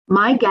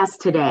My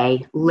guest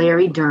today,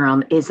 Larry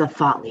Durham, is a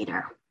thought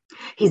leader.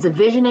 He's a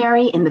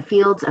visionary in the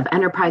fields of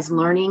enterprise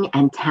learning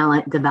and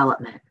talent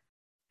development.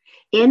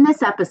 In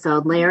this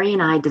episode, Larry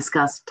and I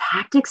discuss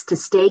tactics to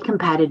stay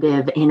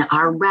competitive in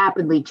our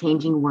rapidly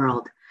changing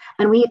world,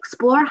 and we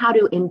explore how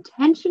to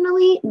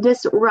intentionally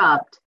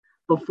disrupt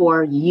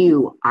before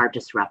you are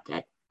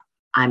disrupted.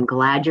 I'm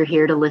glad you're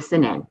here to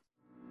listen in.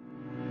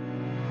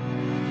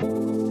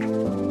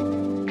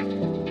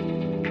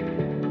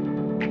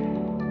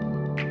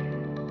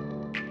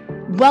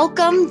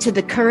 Welcome to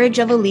the Courage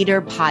of a Leader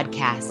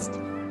podcast.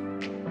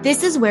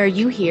 This is where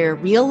you hear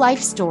real-life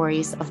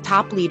stories of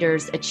top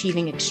leaders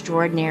achieving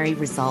extraordinary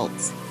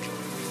results.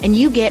 And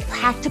you get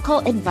practical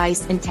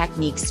advice and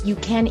techniques you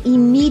can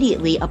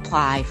immediately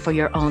apply for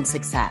your own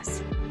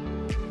success.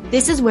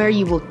 This is where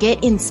you will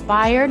get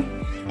inspired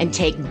and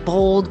take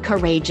bold,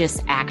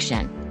 courageous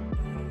action.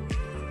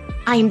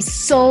 I am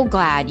so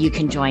glad you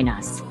can join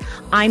us.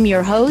 I'm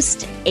your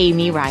host,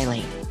 Amy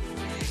Riley.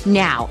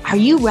 Now, are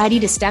you ready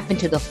to step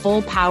into the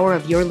full power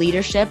of your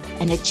leadership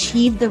and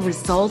achieve the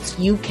results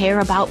you care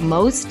about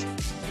most?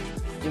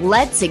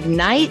 Let's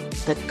ignite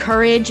the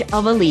courage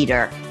of a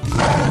leader.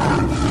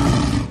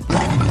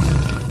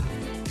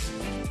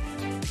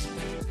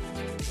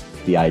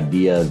 The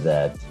idea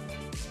that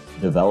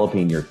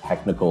developing your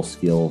technical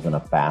skills in a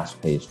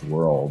fast-paced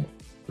world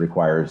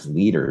requires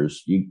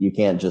leaders. You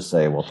can't just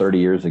say, well, 30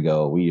 years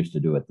ago, we used to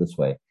do it this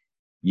way.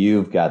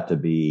 You've got to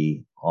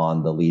be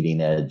on the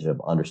leading edge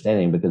of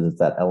understanding, because it's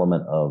that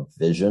element of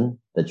vision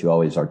that you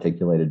always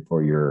articulated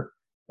for your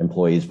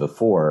employees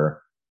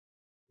before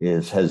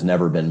has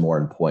never been more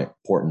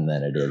important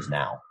than it is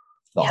now.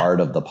 The art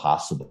of the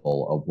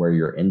possible of where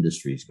your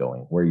industry is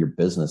going, where your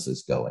business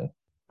is going.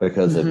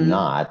 Because if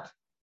not,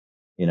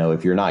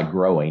 if you're not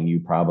growing, you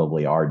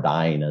probably are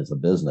dying as a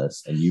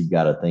business, and you've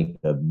got to think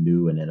of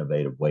new and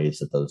innovative ways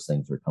that those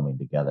things are coming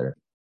together.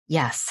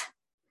 Yes.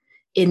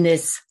 In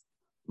this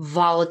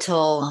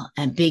volatile,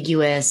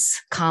 ambiguous,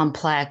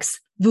 complex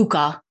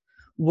VUCA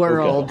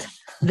world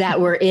that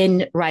we're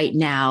in right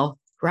now,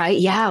 right?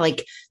 Yeah.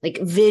 Like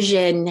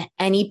vision,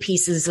 any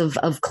pieces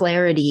of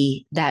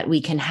clarity that we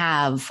can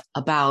have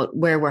about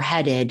where we're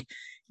headed,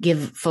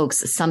 give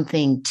folks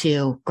something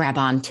to grab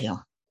onto.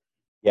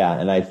 Yeah.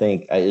 And I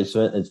think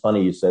it's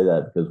funny you say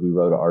that, because we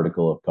wrote an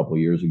article a couple of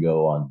years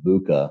ago on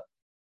VUCA.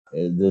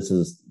 This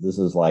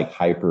is like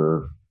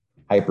hyper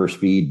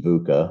speed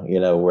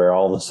VUCA, where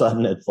all of a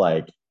sudden it's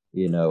like,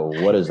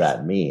 what does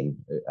that mean?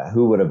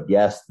 Who would have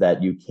guessed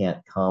that you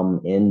can't come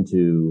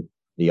into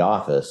the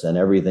office and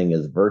everything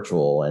is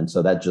virtual? And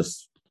so that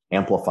just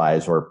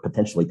amplifies or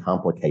potentially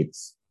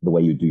complicates the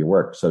way you do your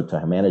work. So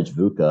to manage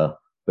VUCA,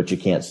 but you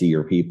can't see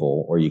your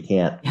people, or you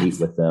can't meet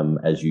with them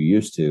as you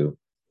used to,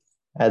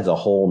 adds a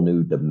whole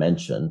new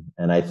dimension.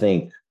 And I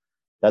think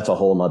that's a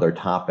whole nother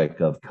topic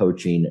of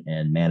coaching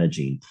and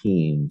managing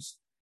teams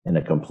in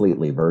a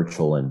completely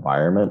virtual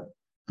environment.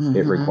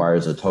 It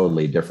requires a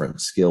totally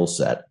different skill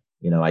set.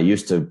 I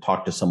used to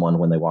talk to someone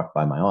when they walked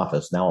by my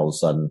office. Now all of a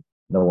sudden,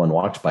 no one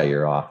walks by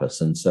your office.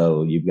 And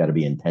so you've got to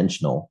be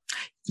intentional,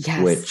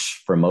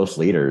 which for most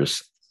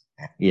leaders,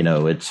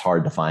 it's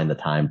hard to find the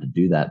time to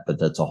do that. But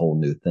that's a whole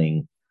new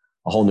thing,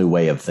 a whole new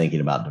way of thinking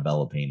about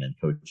developing and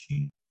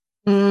coaching.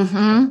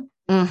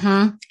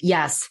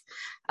 Yes.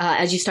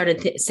 As you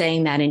started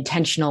saying that,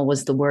 intentional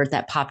was the word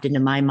that popped into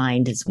my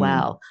mind as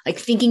well. Like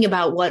thinking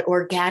about what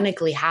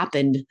organically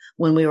happened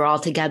when we were all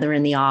together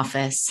in the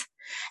office.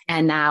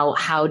 And now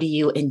how do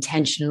you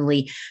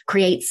intentionally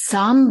create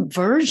some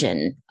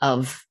version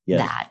of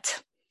that?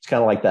 It's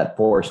kind of like that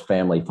forced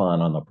family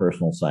fun on the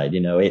personal side.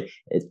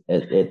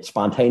 It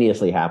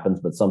spontaneously happens,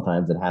 but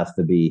sometimes it has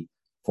to be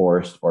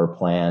forced or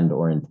planned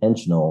or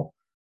intentional.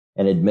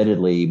 And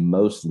admittedly,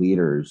 most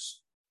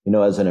leaders,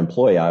 as an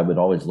employee, I would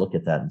always look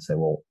at that and say,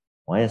 well,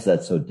 why is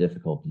that so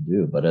difficult to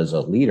do? But as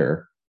a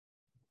leader,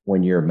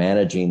 when you're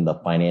managing the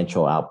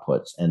financial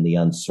outputs and the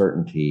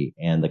uncertainty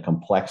and the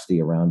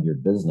complexity around your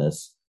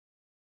business,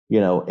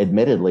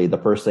 admittedly, the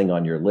first thing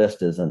on your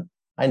list isn't,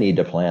 I need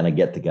to plan a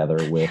get together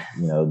with,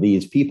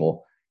 these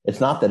people. It's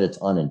not that it's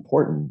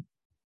unimportant,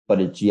 but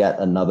it's yet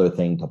another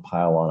thing to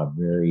pile on a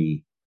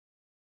very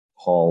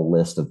tall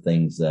list of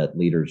things that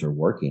leaders are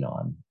working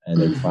on.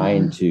 And they're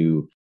trying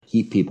to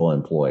keep people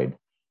employed,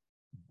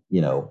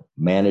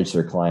 manage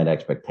their client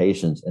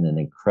expectations in an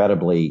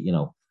incredibly,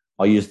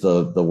 I'll use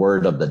the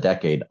word of the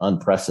decade,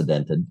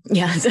 unprecedented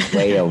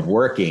way of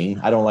working.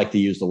 I don't like to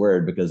use the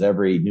word because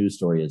every news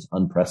story is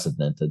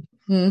unprecedented.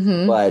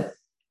 But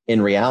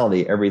in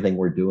reality, everything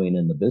we're doing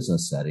in the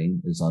business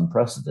setting is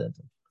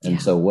unprecedented.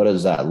 And so what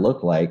does that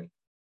look like?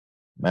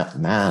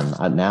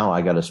 Now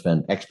I got to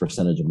spend X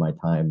percentage of my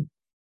time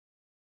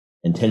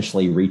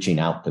intentionally reaching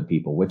out to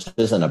people, which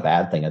isn't a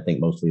bad thing. I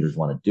think most leaders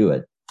want to do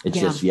it. It's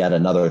just yet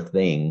another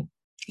thing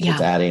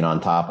that's adding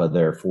on top of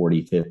their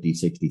 40, 50,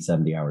 60,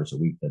 70 hours a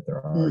week that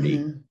they're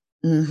already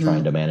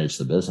trying to manage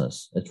the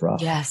business. It's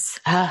rough. Yes.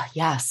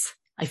 Yes.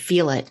 I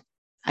feel it.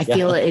 I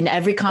feel it in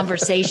every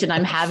conversation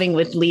I'm having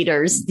with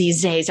leaders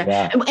these days.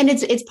 Yeah. And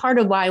it's part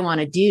of why I want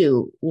to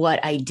do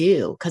what I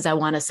do, because I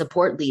want to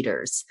support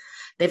leaders.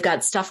 They've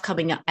got stuff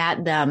coming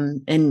at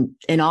them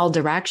in all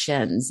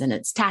directions, and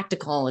it's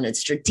tactical and it's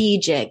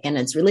strategic and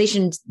it's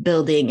relations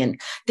building and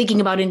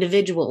thinking about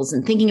individuals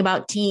and thinking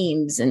about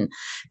teams and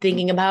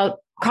thinking about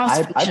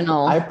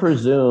cross-functional. I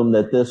presume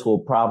that this will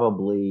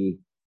probably,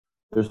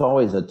 there's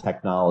always a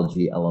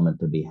technology element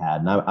to be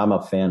had. And I'm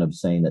a fan of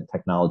saying that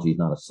technology is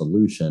not a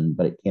solution,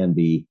 but it can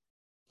be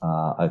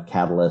a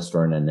catalyst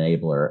or an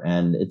enabler.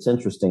 And it's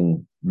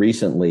interesting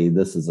recently,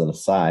 this is an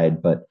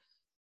aside, but,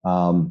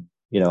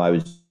 I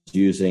was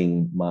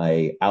using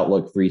my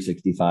Outlook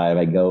 365.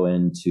 I go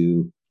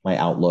into my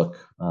Outlook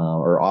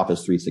or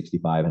Office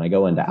 365, and I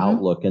go into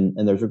Outlook,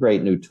 and there's a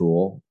great new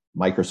tool,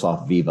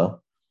 Microsoft Viva.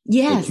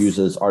 Yes. It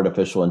uses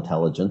artificial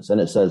intelligence, and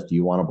it says, do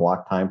you want to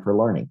block time for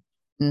learning?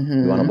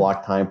 You want to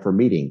block time for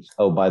meetings?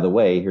 Oh, by the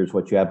way, here's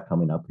what you have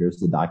coming up. Here's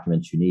the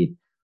documents you need.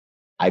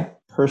 I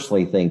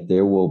personally think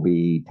there will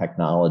be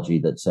technology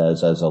that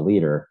says, as a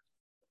leader,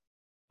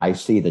 I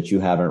see that you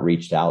haven't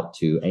reached out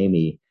to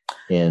Amy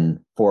in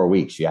 4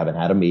 weeks. You haven't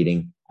had a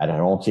meeting. I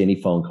don't see any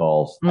phone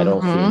calls. I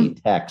don't see any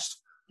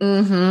text.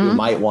 You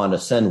might want to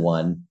send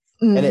one.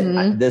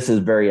 And this is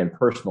very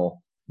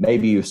impersonal.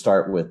 Maybe you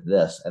start with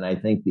this. And I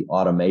think the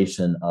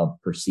automation of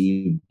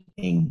perceived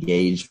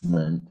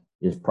engagement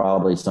is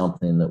probably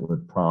something that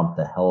would prompt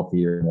a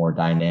healthier, more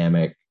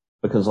dynamic,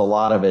 because a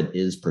lot of it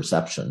is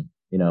perception.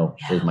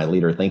 Is my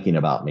leader thinking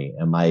about me?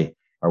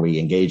 Are we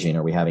engaging?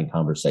 Are we having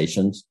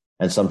conversations?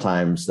 And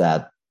sometimes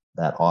that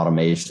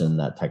automation,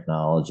 that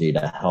technology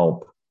to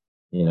help,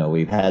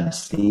 we've had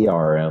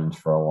CRMs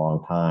for a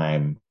long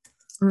time.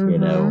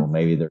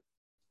 Maybe there's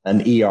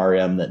an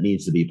ERM that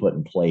needs to be put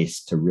in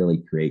place to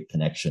really create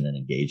connection and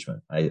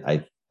engagement.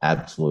 I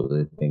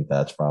absolutely think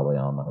that's probably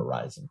on the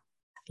horizon.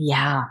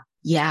 Yeah.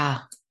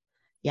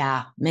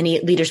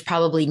 Many leaders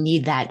probably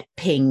need that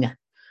ping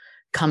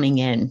coming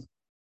in.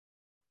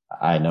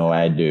 I know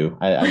I do.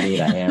 I need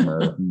a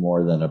hammer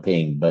more than a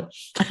ping, but.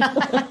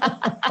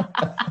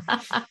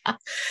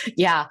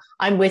 Yeah,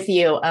 I'm with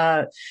you.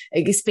 I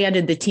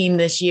expanded the team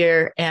this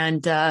year,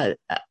 and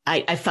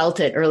I felt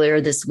it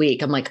earlier this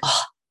week. I'm like,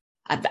 oh,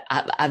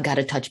 I've got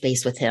to touch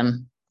base with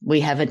him.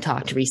 We haven't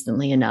talked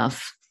recently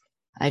enough.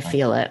 I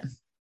feel it.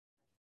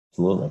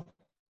 Absolutely.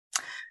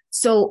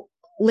 So,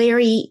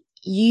 Larry,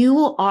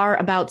 you are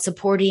about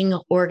supporting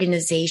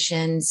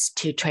organizations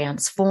to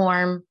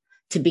transform,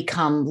 to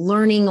become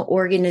learning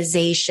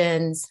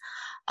organizations,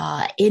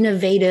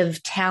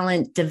 innovative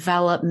talent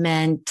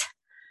development.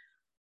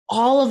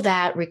 All of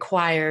that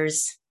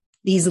requires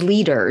these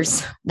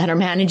leaders that are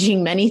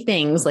managing many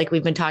things, like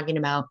we've been talking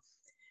about,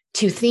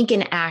 to think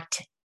and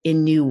act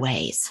in new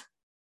ways.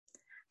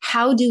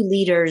 How do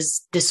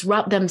leaders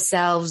disrupt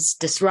themselves,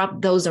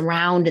 disrupt those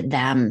around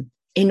them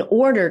in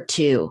order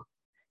to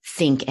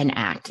think and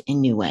act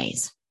in new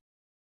ways?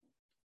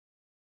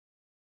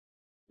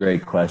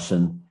 Great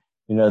question.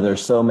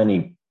 There's so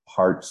many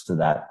parts to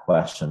that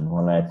question.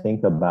 When I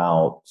think the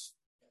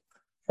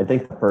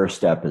first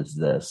step is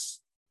this: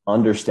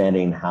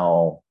 understanding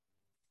how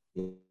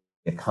the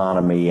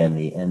economy and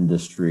the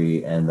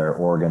industry and their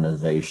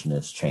organization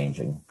is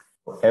changing.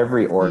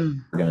 Every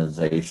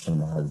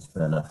organization has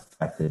been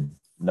affected,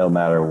 no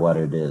matter what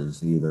it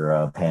is, either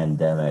a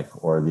pandemic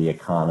or the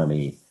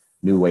economy,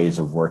 new ways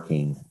of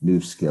working,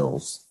 new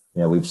skills.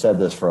 We've said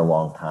this for a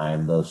long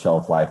time, the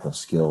shelf life of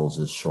skills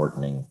is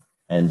shortening.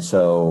 And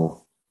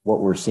so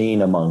what we're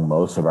seeing among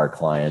most of our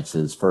clients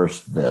is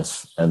first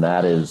this, and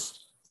that is,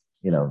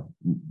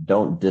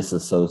 don't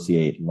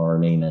disassociate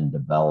learning and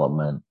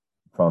development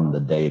from the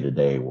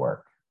day-to-day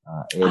work.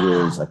 It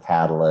is a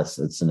catalyst,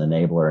 it's an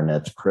enabler, and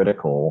it's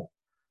critical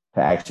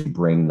to actually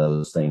bring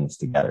those things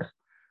together.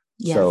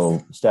 Yes.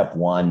 So step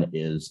one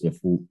is, if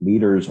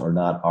leaders are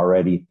not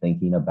already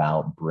thinking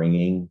about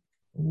bringing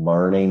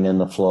learning in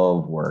the flow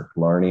of work,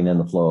 learning in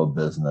the flow of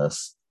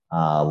business,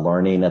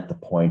 learning at the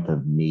point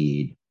of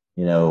need,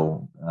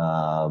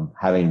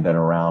 having been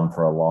around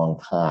for a long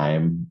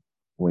time,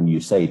 when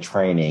you say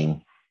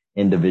training,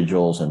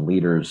 individuals and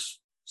leaders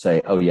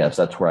say, oh yes,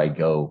 that's where I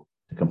go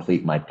to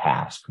complete my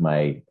task,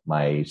 my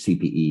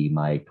CPE,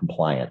 my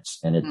compliance.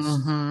 And it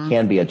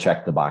can be a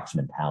check the box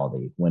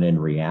mentality, when in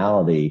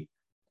reality,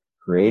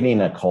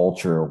 creating a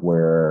culture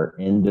where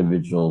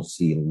individuals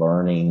see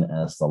learning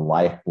as the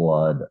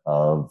lifeblood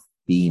of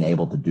being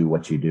able to do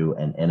what you do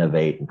and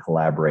innovate and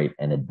collaborate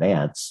and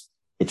advance,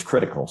 it's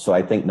critical. So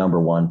I think number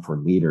one for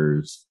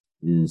leaders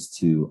is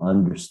to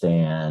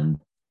understand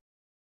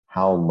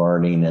how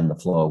learning in the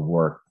flow of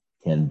work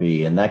can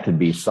be. And that could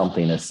be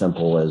something as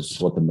simple as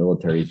what the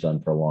military's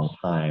done for a long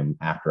time,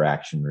 after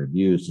action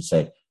reviews, to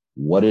say,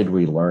 what did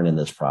we learn in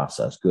this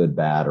process, good,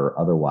 bad, or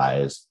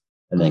otherwise?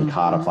 And then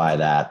codify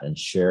that and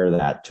share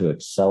that to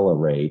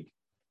accelerate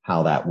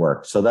how that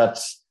works. So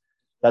that's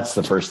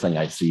the first thing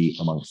I see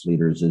amongst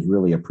leaders, is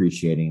really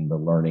appreciating the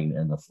learning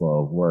and the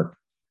flow of work.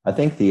 I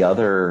think the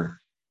other,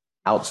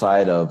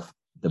 outside of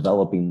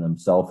developing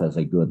themselves as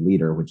a good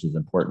leader, which is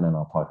important, and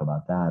I'll talk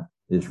about that,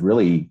 is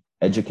really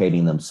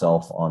educating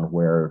themselves on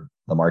where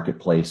the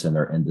marketplace and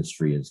their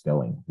industry is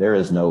going. There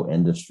is no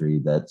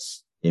industry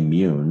that's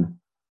immune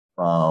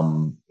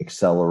from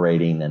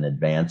accelerating and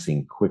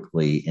advancing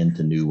quickly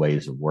into new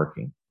ways of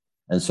working.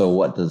 And so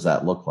what does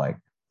that look like?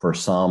 For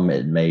some,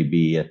 it may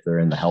be, if they're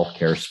in the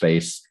healthcare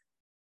space,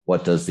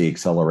 what does the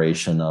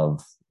acceleration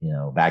of,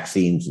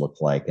 vaccines look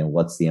like, and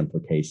what's the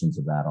implications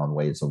of that on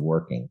ways of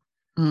working?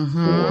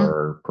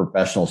 For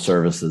professional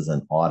services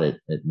and audit,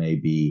 it may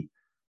be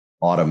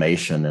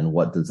automation, and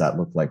what does that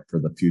look like for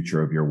the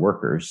future of your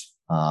workers?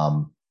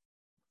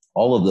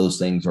 All of those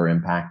things are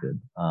impacted.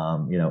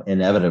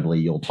 Inevitably,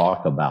 you'll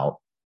talk about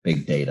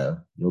big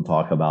data. You'll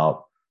talk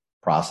about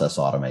process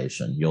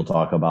automation. You'll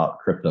talk about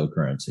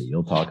cryptocurrency.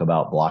 You'll talk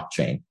about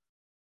blockchain.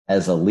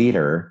 As a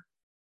leader,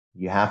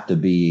 you have to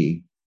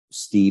be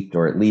steeped,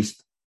 or at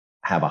least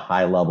have a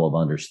high level of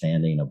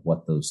understanding of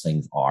what those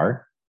things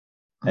are.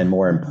 And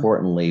more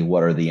importantly,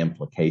 what are the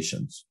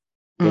implications?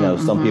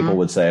 Some people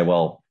would say,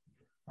 well,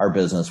 our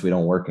business, we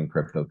don't work in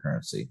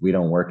cryptocurrency. We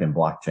don't work in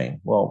blockchain.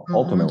 Well,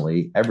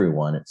 ultimately,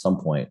 everyone at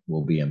some point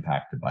will be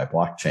impacted by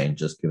blockchain,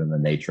 just given the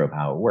nature of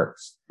how it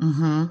works.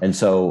 And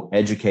so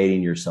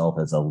educating yourself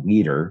as a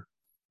leader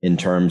in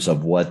terms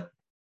of what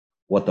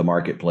the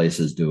marketplace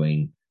is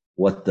doing,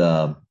 what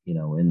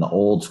in the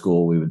old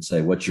school, we would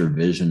say, what's your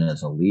vision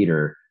as a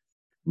leader?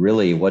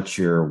 Really, what's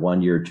your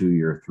 1 year, 2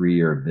 year, 3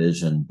 year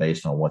vision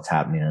based on what's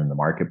happening in the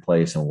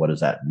marketplace, and what does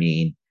that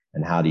mean?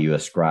 And how do you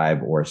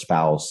ascribe or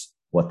espouse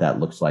what that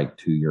looks like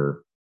to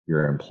your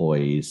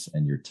employees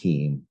and your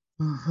team?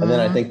 And then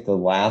I think the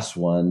last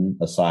one,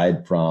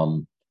 aside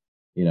from,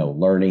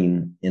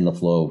 learning in the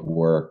flow of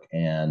work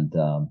and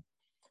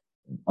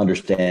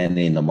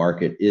understanding the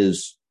market,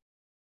 is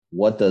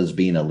what does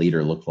being a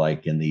leader look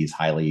like in these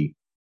highly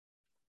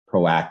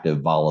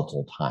proactive,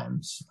 volatile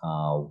times?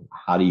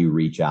 How do you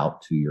reach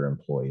out to your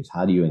employees?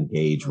 How do you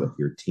engage with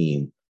your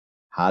team?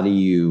 How do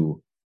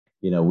you,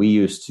 we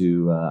used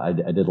to, I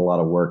did a lot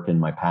of work in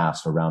my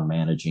past around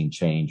managing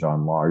change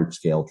on large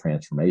scale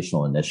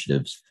transformational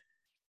initiatives.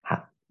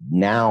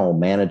 Now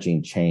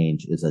managing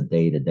change is a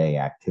day-to-day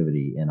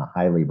activity in a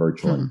highly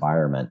virtual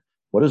environment.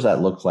 What does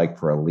that look like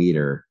for a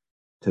leader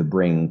to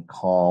bring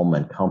calm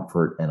and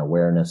comfort and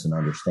awareness and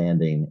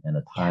understanding in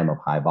a time of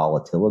high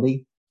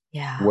volatility?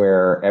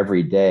 Where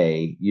every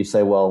day you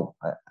say, well,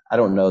 I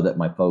don't know that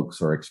my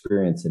folks are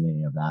experiencing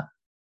any of that.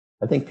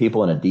 I think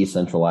people in a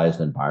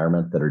decentralized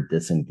environment that are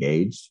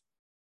disengaged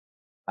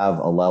have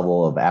a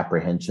level of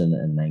apprehension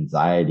and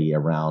anxiety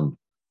around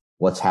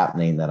what's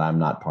happening that I'm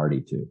not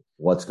party to,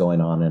 what's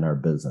going on in our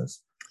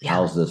business,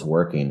 how's this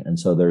working? And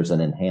so there's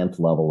an enhanced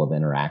level of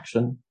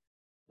interaction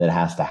that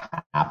has to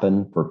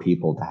happen for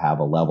people to have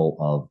a level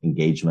of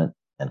engagement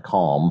and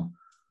calm,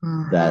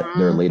 that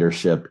their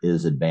leadership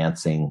is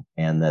advancing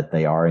and that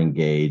they are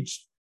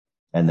engaged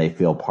and they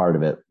feel part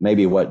of it.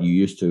 Maybe what you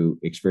used to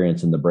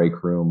experience in the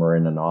break room or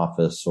in an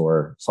office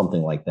or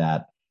something like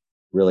that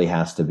really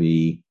has to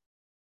be,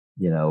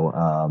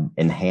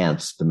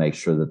 enhanced to make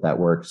sure that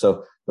works.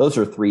 So those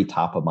are three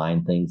top of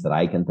mind things that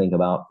I can think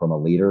about from a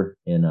leader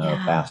in a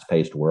fast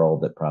paced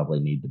world that probably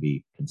need to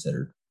be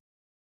considered.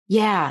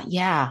 Yeah.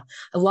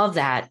 I love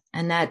that.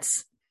 And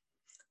that's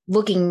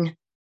looking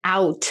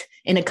out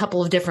in a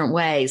couple of different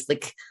ways,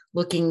 like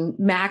looking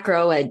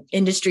macro at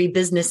industry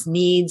business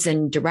needs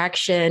and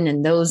direction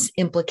and those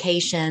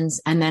implications.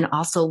 And then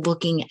also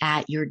looking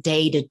at your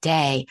day to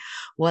day,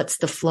 what's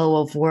the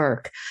flow of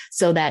work,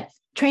 so that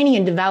training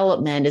and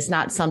development is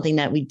not something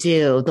that we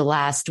do the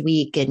last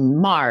week in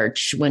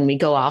March when we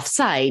go off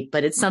site,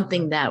 but it's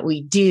something that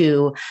we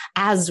do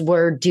as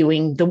we're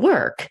doing the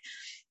work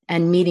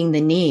and meeting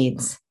the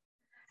needs.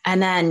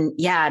 And then,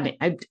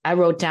 I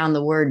wrote down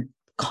the word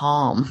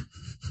calm.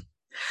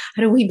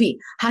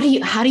 How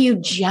do you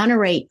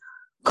generate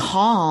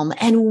calm,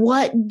 and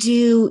what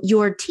do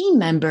your team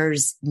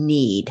members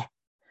need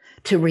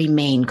to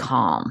remain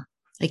calm?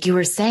 Like you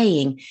were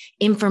saying,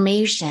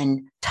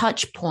 information,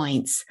 touch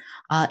points.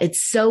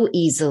 It's so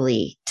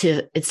easy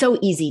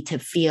to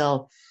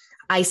feel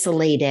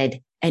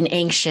isolated and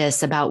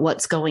anxious about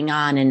what's going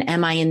on. And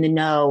am I in the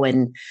know?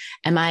 And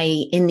am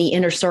I in the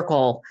inner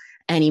circle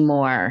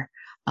anymore?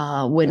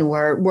 When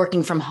we're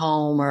working from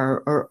home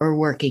or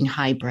working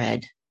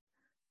hybrid.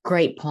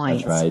 Great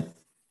points.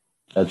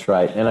 That's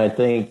right. And I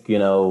think,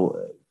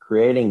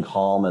 creating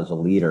calm as a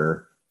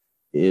leader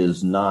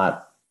is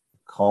not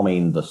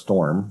calming the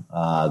storm.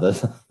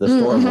 The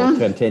storm will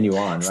continue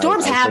on. Right?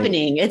 Storm's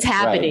happening. It's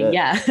happening. Right,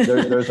 yeah.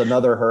 There's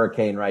another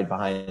hurricane right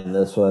behind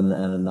this one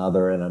and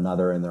another, and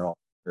they're all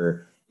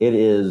here. It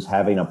is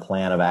having a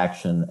plan of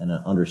action and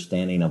an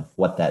understanding of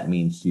what that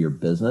means to your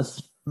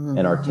business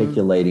and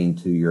articulating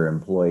to your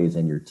employees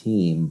and your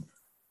team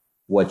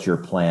what your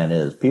plan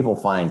is. People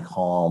find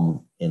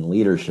calm in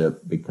leadership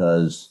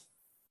because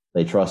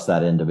they trust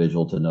that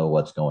individual to know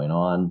what's going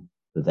on,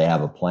 that they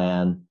have a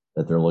plan,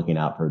 that they're looking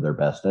out for their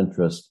best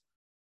interest.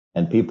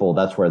 And people,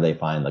 that's where they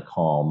find the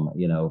calm.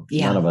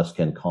 None of us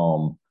can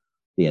calm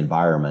the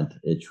environment.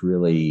 It's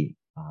really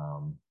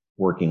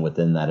working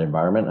within that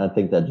environment. And I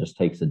think that just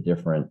takes a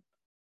different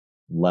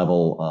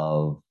level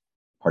of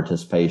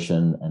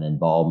participation and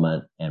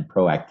involvement and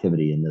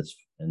proactivity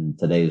in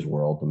today's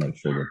world to make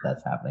sure that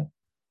that's happening.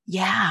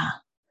 Yeah.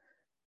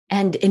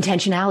 And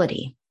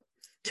intentionality,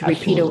 to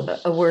repeat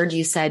a word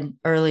you said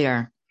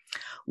earlier.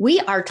 We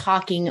are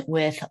talking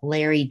with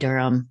Larry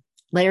Durham.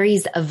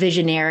 Larry's a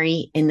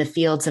visionary in the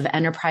fields of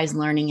enterprise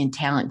learning and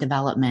talent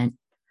development.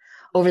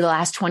 Over the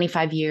last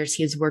 25 years,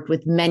 he has worked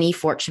with many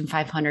Fortune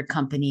 500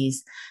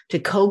 companies to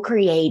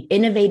co-create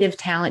innovative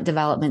talent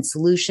development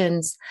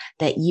solutions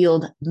that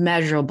yield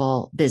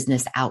measurable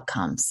business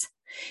outcomes.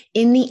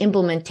 In the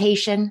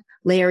implementation,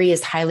 Larry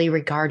is highly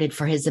regarded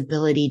for his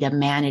ability to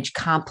manage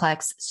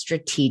complex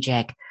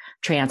strategic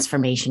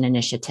transformation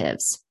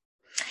initiatives.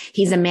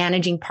 He's a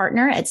managing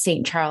partner at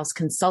St. Charles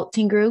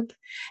Consulting Group,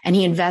 and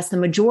he invests the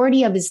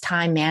majority of his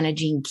time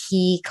managing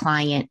key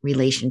client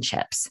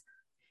relationships.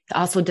 He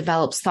also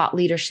develops thought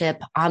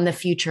leadership on the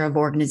future of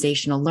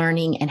organizational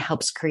learning and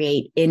helps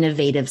create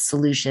innovative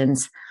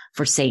solutions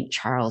for St.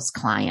 Charles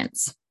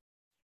clients.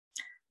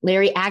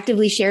 Larry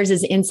actively shares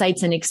his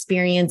insights and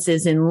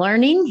experiences in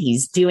learning.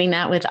 He's doing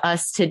that with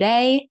us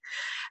today.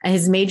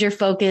 His major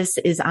focus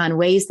is on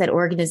ways that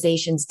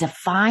organizations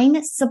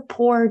define,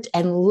 support,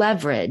 and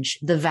leverage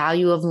the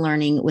value of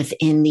learning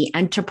within the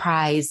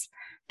enterprise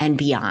and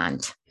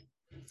beyond.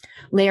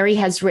 Larry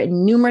has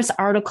written numerous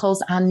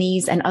articles on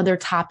these and other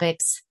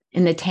topics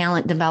in the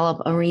talent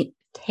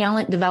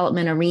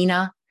development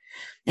arena,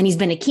 and he's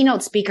been a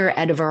keynote speaker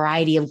at a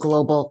variety of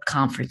global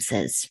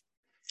conferences.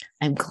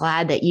 I'm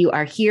glad that you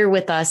are here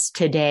with us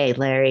today,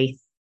 Larry.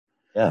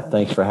 Yeah,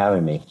 thanks for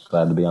having me.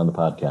 Glad to be on the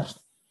podcast.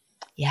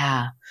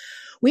 Yeah.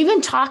 We've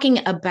been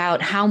talking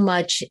about how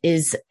much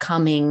is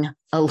coming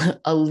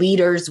a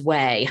leader's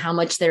way, how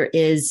much there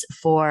is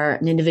for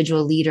an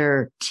individual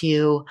leader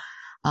to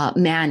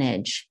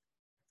manage.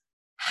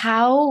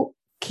 How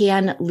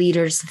can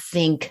leaders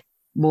think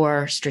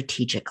more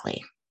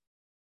strategically?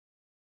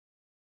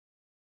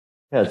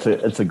 Yeah,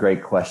 it's a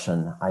great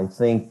question. I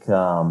think,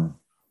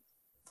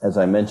 as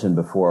I mentioned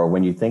before,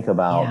 when you think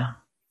about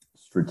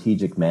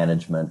strategic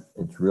management,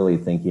 it's really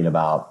thinking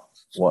about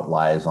what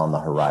lies on the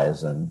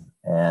horizon.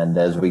 And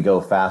as we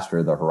go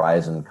faster, the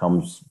horizon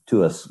comes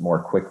to us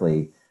more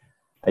quickly.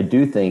 I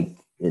do think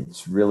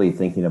it's really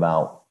thinking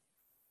about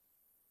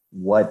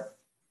what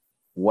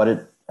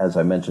it, as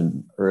I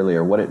mentioned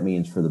earlier, what it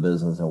means for the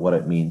business and what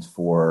it means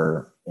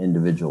for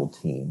individual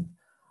team.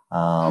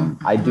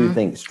 I do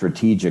think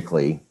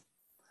strategically,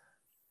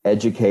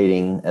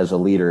 educating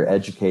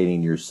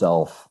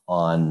yourself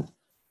on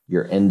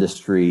your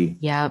industry,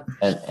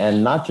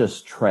 and not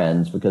just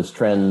trends, because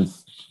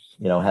trends,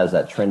 has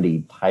that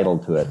trendy title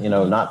to it,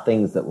 not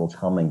things that will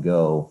come and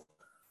go,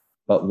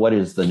 but what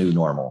is the new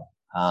normal?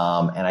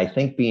 And I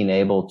think being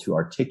able to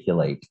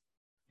articulate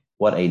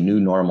what a new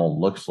normal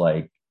looks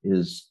like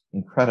is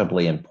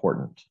incredibly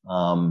important.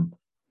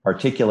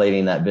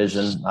 Articulating that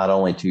vision, not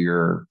only to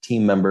your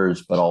team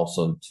members, but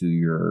also to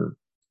your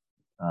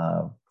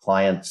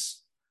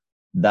clients.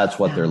 That's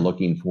what they're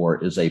looking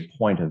for, is a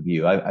point of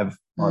view.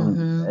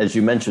 As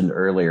you mentioned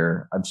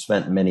earlier, I've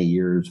spent many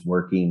years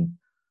working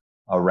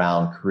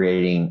around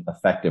creating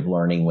effective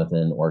learning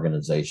within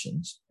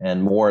organizations.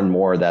 And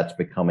more that's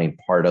becoming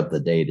part of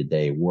the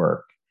day-to-day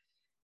work.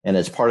 And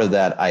as part of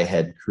that, I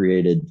had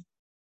created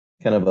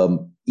kind of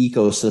an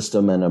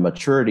ecosystem and a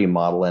maturity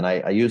model. And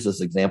I use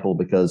this example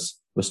because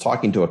I was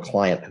talking to a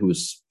client who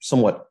was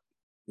somewhat,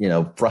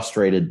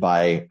 frustrated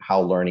by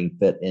how learning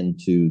fit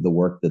into the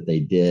work that they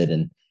did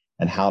and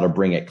how to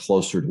bring it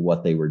closer to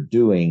what they were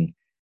doing.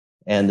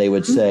 And they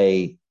would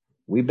say,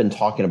 we've been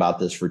talking about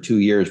this for 2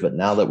 years, but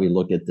now that we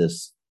look at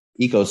this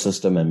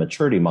ecosystem and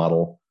maturity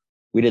model,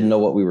 we didn't know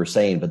what we were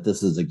saying, but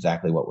this is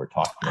exactly what we're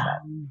talking about.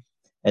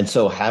 And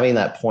so having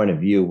that point of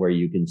view where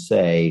you can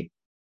say,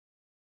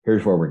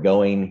 here's where we're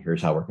going,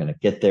 here's how we're going to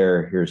get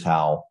there, here's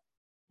how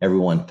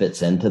everyone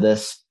fits into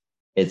this.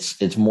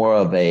 It's more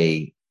of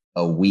a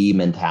we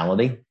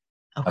mentality,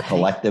 a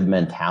collective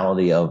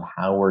mentality of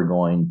how we're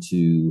going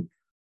to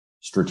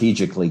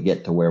strategically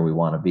get to where we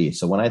want to be.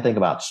 So when I think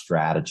about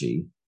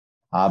strategy,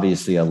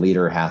 obviously a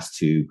leader has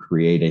to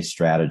create a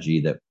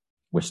strategy that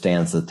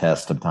withstands the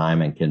test of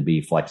time and can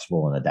be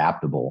flexible and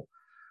adaptable.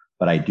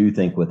 But I do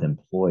think with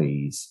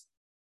employees,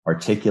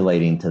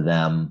 articulating to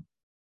them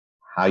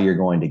how you're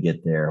going to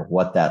get there,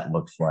 what that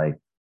looks like,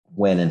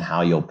 when and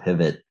how you'll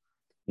pivot.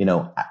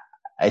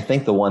 I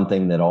think the one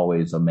thing that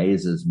always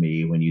amazes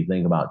me when you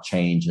think about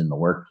change in the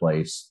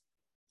workplace,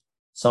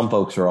 some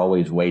folks are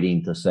always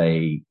waiting to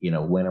say,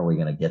 when are we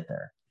going to get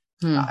there?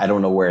 I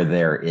don't know where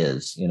there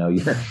is.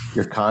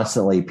 You're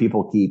constantly,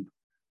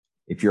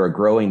 if you're a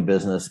growing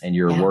business and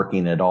you're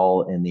working at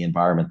all in the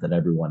environment that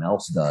everyone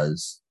else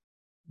does,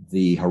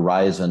 the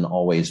horizon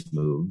always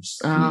moves.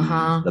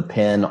 The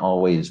pen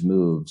always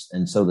moves.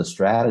 And so the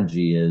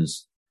strategy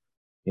is,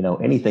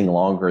 anything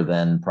longer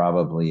than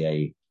probably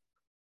a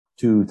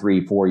 2,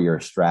 3, 4-year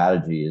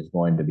strategy is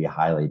going to be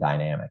highly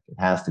dynamic. It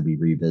has to be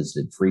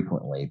revisited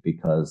frequently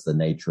because the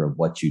nature of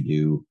what you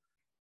do,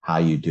 how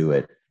you do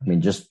it. I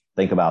mean, just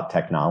think about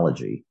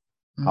technology.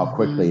 how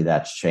quickly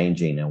that's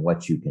changing and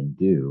what you can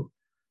do.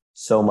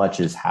 So much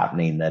is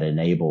happening that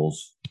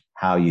enables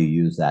how you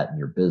use that in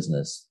your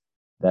business,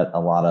 that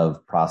a lot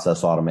of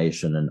process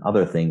automation and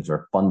other things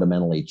are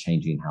fundamentally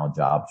changing how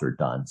jobs are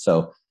done.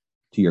 So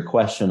to your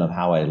question of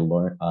how I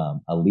learn,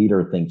 a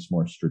leader thinks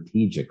more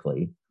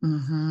strategically,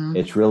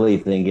 it's really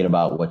thinking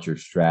about what your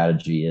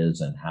strategy is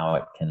and how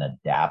it can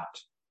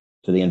adapt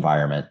to the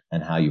environment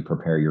and how you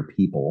prepare your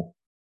people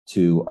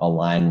to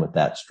align with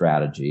that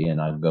strategy. And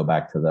I'll go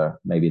back to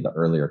maybe the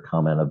earlier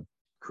comment of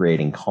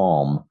creating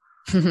calm,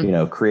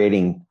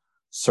 creating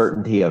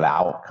certainty of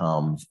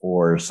outcomes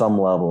or some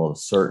level of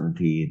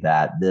certainty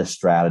that this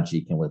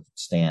strategy can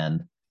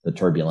withstand the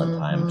turbulent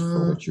times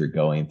for which you're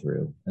going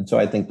through. And so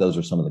I think those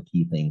are some of the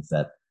key things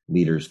that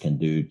leaders can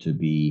do to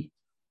be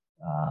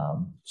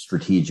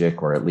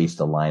strategic or at least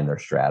align their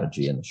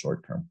strategy in the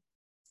short term.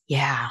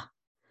 Yeah.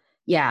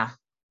 Yeah.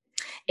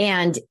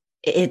 And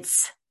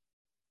it's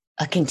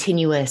a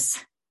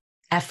continuous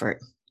effort,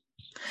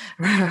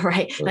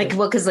 right? Absolutely.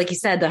 Because like you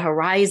said, the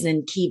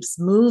horizon keeps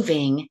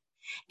moving.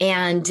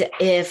 And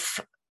if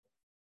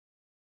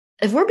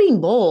we're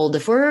being bold,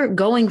 if we're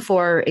going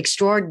for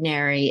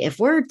extraordinary, if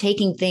we're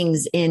taking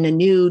things in a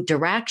new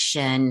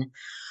direction,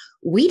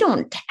 we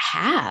don't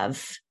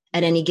have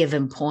at any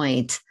given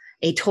point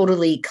a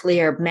totally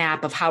clear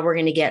map of how we're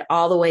going to get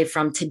all the way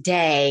from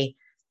today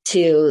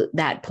to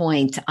that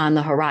point on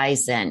the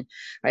horizon,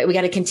 right? We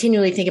got to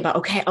continually think about,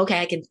 okay,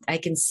 I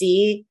can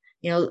see,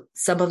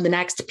 some of the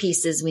next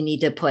pieces we need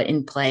to put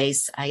in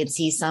place. I can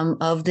see some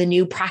of the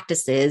new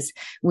practices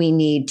we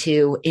need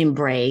to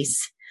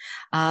embrace.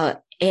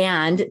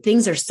 And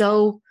things are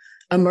so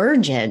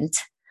emergent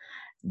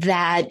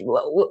that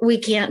we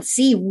can't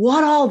see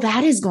what all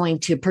that is going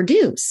to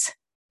produce.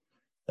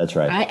 That's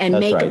right. Right? And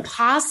make it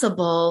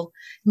possible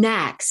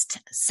next.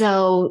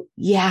 So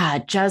yeah,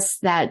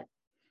 just that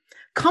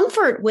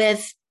comfort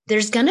with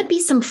there's going to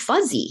be some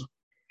fuzzy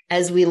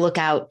as we look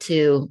out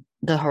to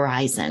the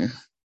horizon.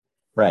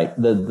 Right.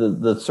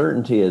 The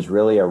certainty is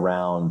really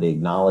around the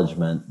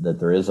acknowledgement that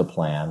there is a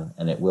plan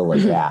and it will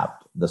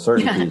adapt. The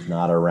certainty is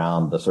not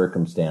around the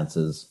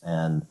circumstances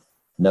and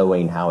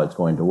knowing how it's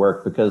going to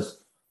work, because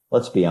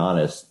let's be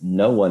honest,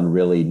 no one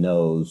really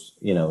knows.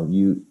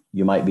 You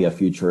might be a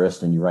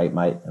futurist and you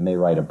may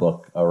write a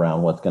book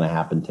around what's going to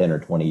happen 10 or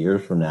 20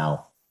 years from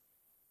now.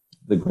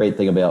 The great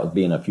thing about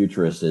being a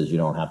futurist is you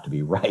don't have to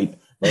be right.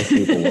 Most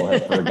people will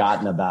have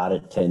forgotten about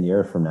it 10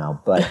 years from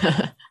now,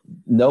 but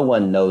no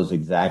one knows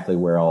exactly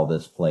where all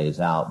this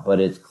plays out, but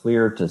it's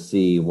clear to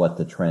see what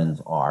the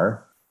trends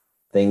are.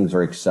 Things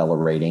are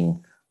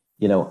accelerating.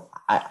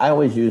 I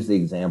always use the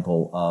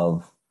example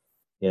of,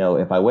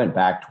 if I went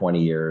back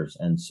 20 years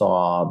and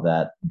saw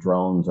that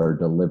drones are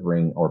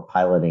delivering or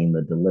piloting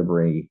the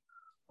delivery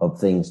of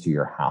things to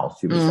your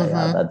house, you would say,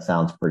 that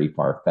sounds pretty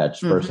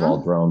far-fetched. First of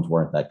all, drones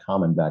weren't that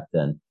common back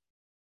then.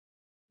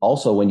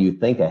 Also, when you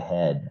think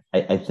ahead,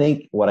 I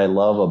think what I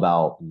love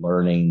about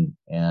learning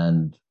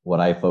and what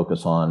I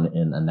focus on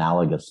in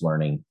analogous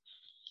learning,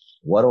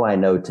 what do I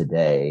know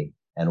today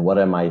and what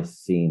am I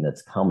seeing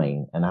that's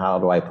coming, and how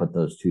do I put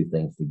those two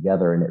things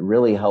together? And it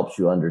really helps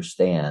you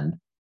understand,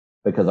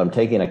 because I'm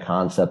taking a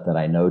concept that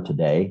I know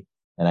today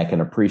and I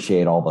can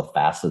appreciate all the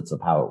facets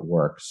of how it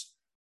works.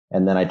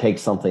 And then I take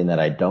something that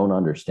I don't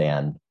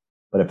understand,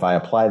 but if I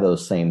apply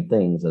those same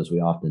things, as we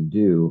often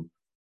do,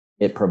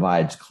 it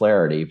provides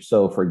clarity.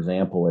 So for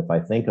example, if I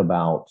think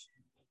about,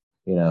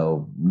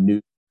 new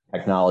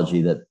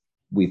technology that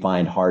we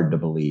find hard to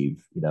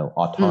believe,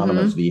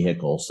 autonomous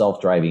vehicles,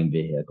 self-driving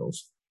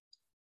vehicles,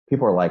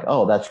 people are like,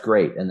 oh, that's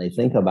great. And they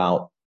think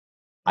about,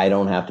 I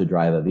don't have to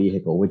drive a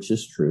vehicle, which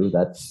is true.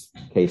 That's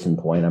case in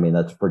point. I mean,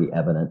 that's pretty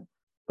evident.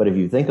 But if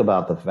you think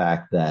about the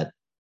fact that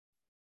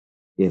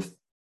if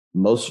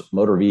most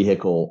motor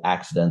vehicle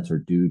accidents are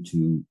due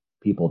to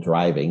people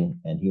driving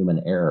and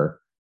human error,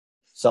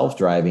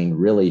 self-driving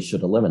really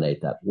should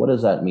eliminate that. What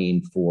does that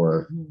mean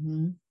for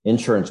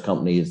insurance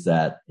companies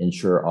that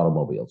insure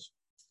automobiles?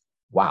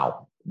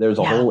 Wow. There's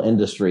a whole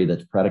industry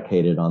that's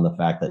predicated on the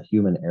fact that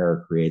human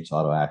error creates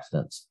auto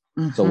accidents.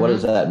 So what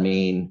does that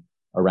mean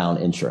around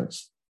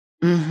insurance?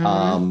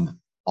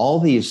 All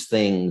these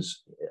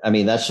things, I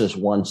mean, that's just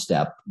one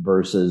step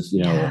versus,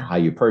 how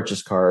you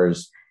purchase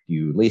cars. Do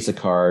you lease a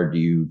car? Do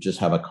you just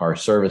have a car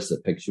service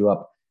that picks you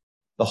up?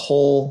 The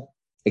whole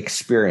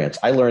experience.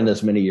 I learned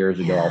this many years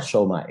ago. I'll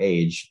show my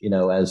age,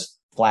 as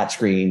flat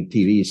screen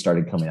TVs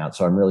started coming out.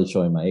 So I'm really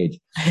showing my age.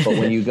 But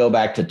when you go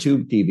back to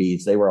tube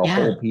TVs, they were a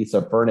whole piece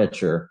of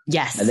furniture.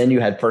 Yes. And then you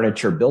had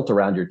furniture built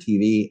around your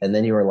TV. And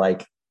then you were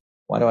like,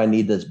 why do I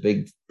need this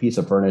big piece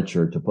of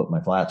furniture to put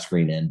my flat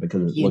screen in?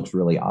 Because it looks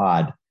really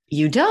odd.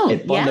 You don't.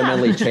 It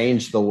fundamentally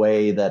changed the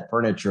way that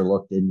furniture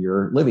looked in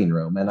your living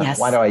room. And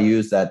why do I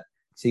use that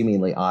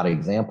seemingly odd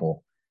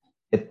example?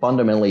 It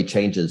fundamentally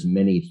changes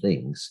many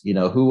things.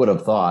 Who would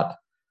have thought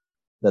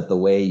that the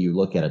way you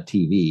look at a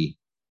TV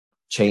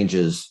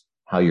changes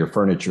how your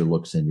furniture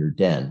looks in your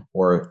den,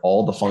 or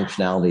all the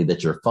functionality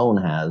that your phone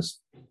has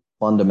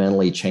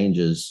fundamentally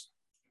changes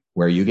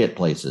where you get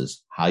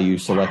places, how you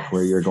select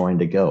where you're going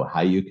to go,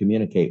 how you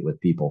communicate with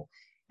people.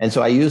 And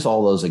so I use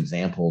all those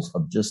examples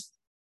of just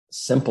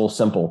simple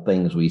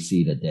things we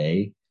see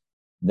today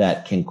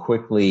that can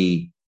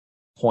quickly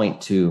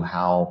point to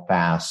how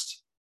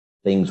fast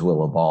things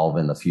will evolve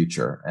in the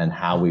future and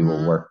how we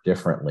will work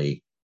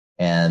differently.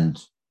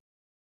 And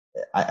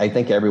I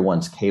think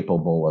everyone's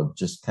capable of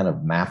just kind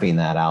of mapping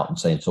that out and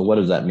saying, so what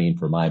does that mean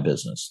for my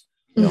business?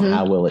 You know,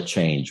 how will it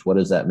change? What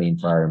does that mean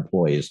for our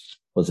employees?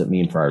 What does it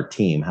mean for our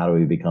team? How do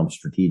we become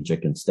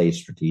strategic and stay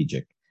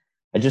strategic?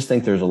 I just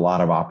think there's a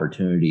lot of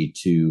opportunity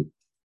to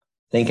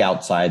think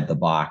outside the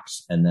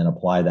box and then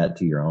apply that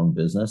to your own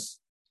business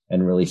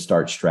and really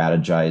start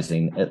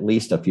strategizing at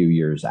least a few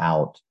years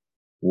out.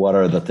 What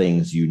are the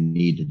things you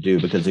need to do?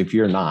 Because if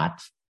you're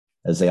not,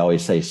 as they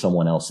always say,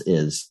 someone else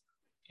is,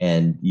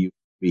 and you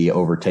be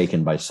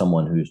overtaken by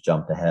someone who's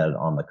jumped ahead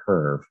on the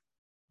curve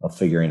of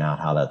figuring out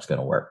how that's going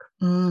to work.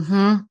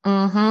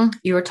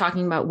 You were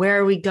talking about where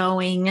are we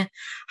going?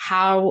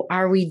 How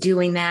are we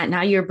doing that?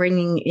 Now you're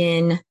bringing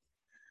in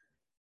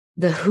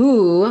the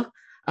who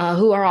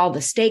are all the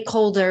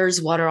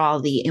stakeholders? What are all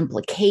the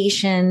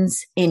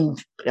implications in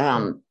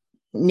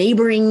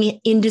neighboring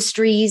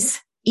industries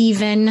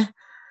even?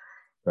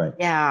 Right.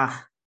 Yeah.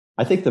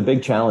 I think the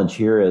big challenge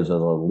here is, as a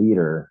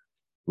leader,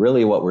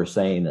 really what we're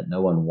saying that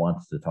no one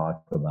wants to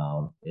talk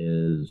about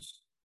is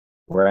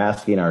we're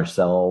asking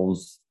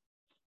ourselves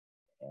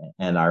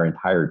and our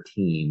entire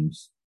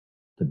teams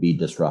to be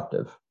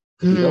disruptive.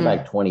 If you go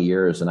back 20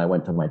 years and I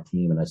went to my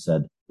team and I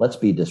said, let's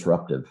be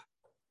disruptive,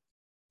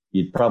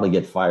 you'd probably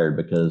get fired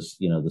because,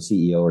 you know, the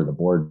CEO or the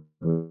board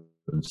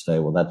would say,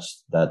 well,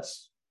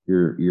 that's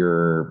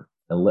you're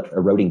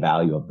eroding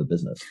value of the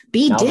business.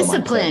 Be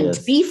disciplined,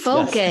 be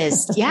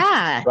focused. Yes.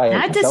 Yeah. Right.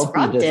 Not disruptive.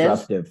 Don't be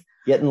disruptive.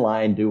 Get in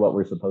line, do what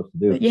we're supposed to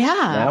do. Yeah.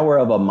 Now we're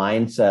of a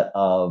mindset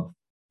of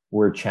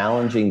we're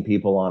challenging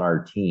people on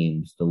our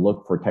teams to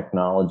look for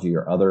technology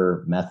or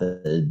other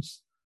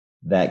methods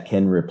that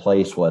can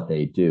replace what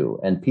they do.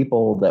 And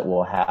people that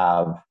will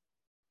have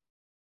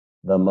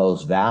the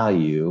most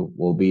value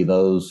will be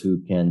those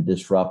who can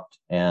disrupt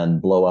and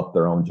blow up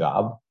their own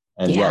job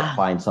and yet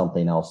find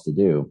something else to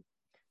do.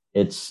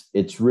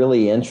 It's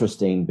really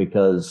interesting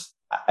because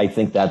I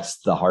think that's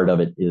the heart of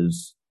it.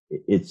 Is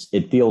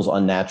it feels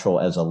unnatural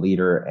as a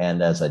leader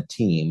and as a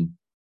team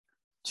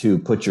to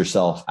put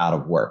yourself out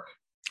of work.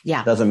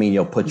 Yeah. Doesn't mean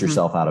you'll put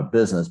yourself out of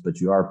business, but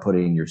you are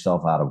putting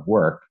yourself out of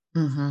work.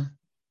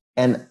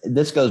 And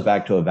this goes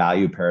back to a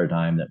value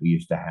paradigm that we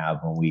used to have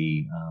when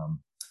we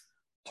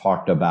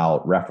talked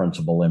about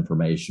referenceable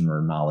information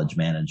or knowledge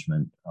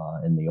management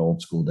in the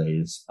old school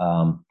days.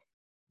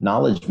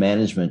 Knowledge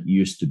management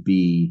used to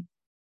be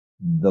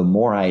the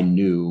more I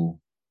knew,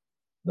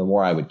 the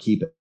more I would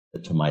keep it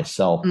to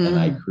myself, and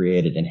I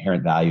created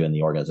inherent value in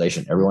the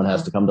organization. Everyone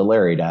has to come to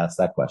Larry to ask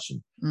that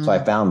question. So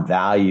I found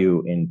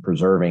value in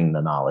preserving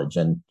the knowledge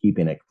and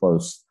keeping it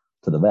close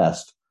to the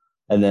vest.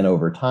 And then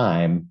over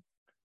time,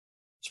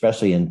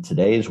 especially in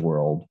today's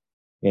world,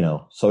 you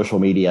know, social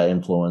media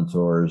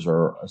influencers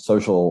or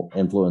social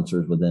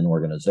influencers within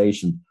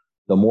organizations,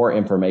 the more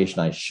information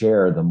I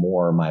share, the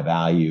more my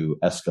value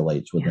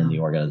escalates within the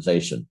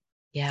organization.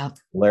 Yeah.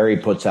 Larry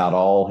puts out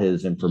all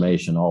his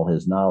information, all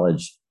his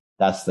knowledge.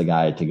 That's the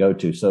guy to go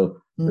to. So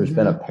there's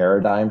been a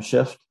paradigm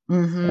shift.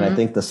 And I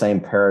think the same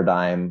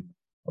paradigm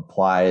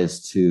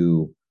applies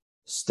to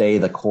stay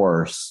the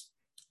course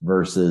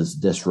versus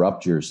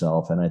disrupt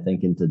yourself. And I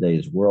think in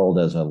today's world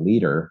as a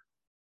leader,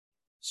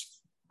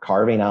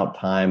 carving out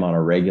time on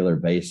a regular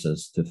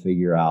basis to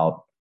figure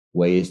out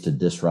ways to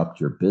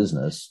disrupt your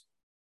business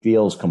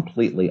feels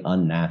completely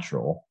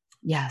unnatural.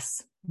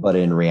 Yes. But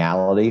in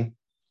reality,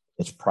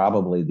 it's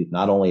probably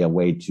not only a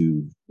way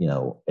to, you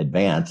know,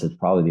 advance, it's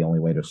probably the only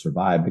way to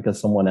survive, because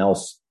someone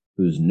else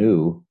who's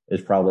new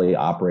is probably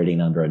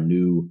operating under a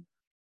new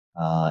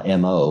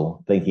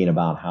MO, thinking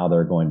about how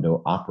they're going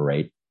to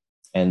operate.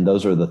 And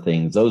those are the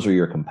things, those are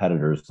your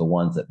competitors, the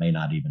ones that may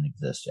not even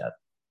exist yet.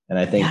 And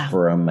I think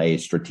from a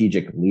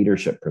strategic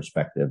leadership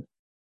perspective,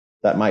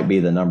 that might be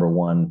the number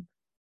one.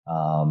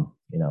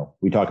 You know,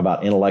 we talk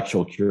about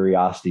intellectual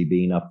curiosity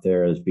being up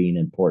there as being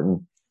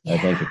important. I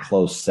think a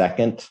close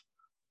second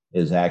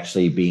is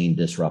actually being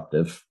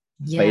disruptive.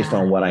 Based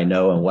on what I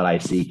know and what I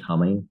see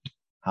coming.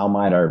 How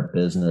might our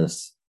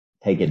business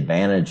take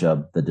advantage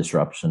of the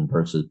disruption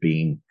versus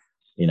being,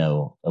 you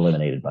know,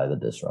 eliminated by the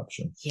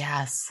disruption?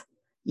 Yes.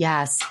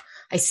 Yes.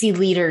 I see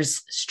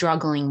leaders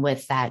struggling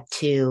with that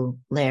too,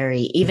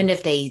 Larry, even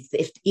if they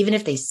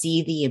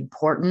see the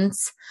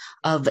importance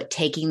of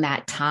taking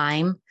that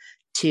time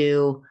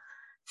to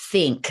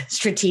think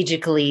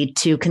strategically,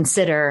 to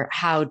consider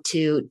how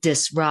to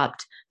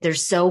disrupt.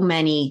 There's so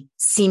many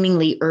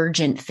seemingly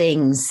urgent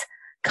things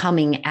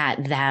coming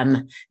at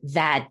them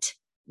that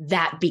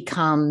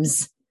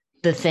becomes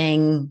the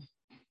thing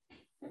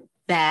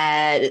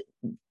that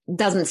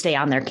doesn't stay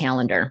on their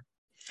calendar,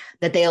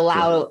 that they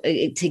allow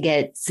to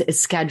get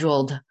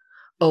scheduled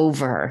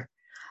over.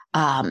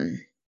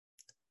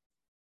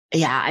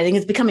 Yeah, I think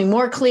it's becoming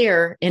more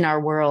clear in our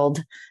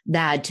world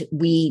that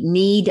we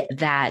need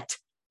that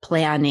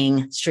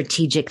planning,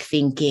 strategic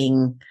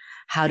thinking.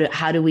 How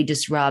do we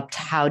disrupt?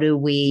 How do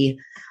we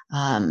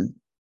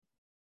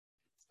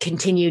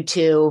continue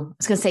to, I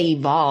was going to say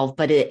evolve,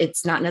 but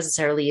it's not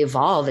necessarily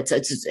evolve.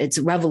 It's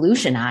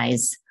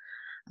revolutionize.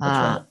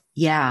 Right.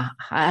 Yeah.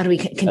 How do we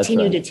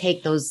continue to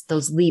take those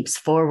leaps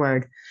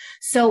forward?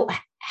 So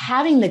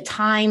having the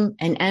time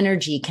and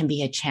energy can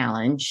be a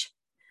challenge.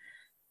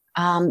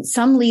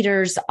 Some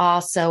leaders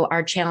also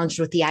are challenged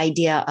with the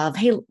idea of,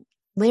 hey,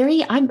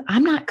 Larry,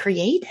 I'm not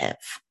creative,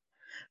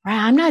 right?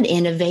 I'm not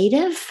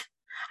innovative.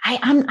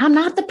 I'm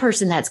not the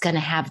person that's going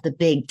to have the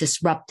big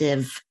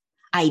disruptive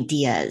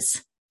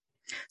ideas.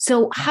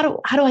 So how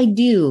do I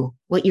do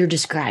what you're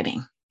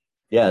describing?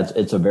 Yeah,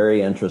 it's a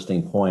very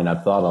interesting point.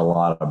 I've thought a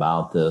lot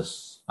about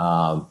this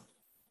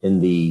in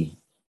the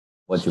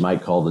what you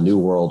might call the new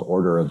world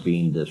order of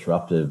being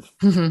disruptive.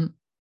 Mm-hmm.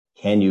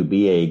 Can you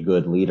be a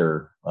good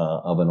leader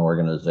of an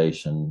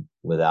organization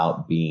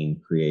without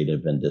being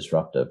creative and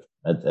disruptive?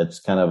 It's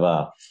kind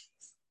of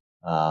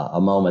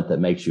a moment that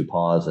makes you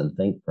pause and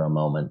think for a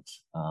moment.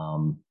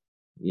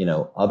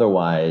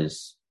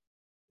 Otherwise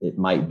it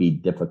might be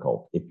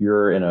difficult. If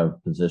you're in a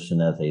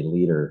position as a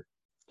leader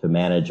to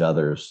manage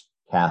others,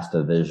 cast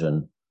a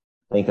vision,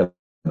 think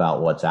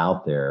about what's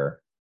out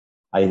there,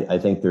 I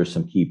think there's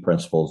some key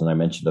principles, and I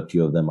mentioned a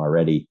few of them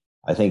already.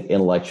 I think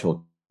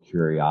intellectual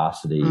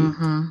curiosity,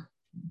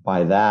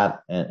 by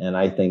that, and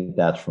I think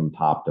that's from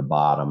top to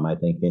bottom. I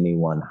think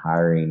anyone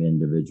hiring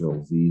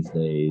individuals these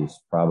days,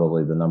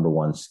 probably the number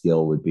one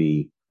skill would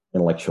be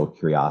intellectual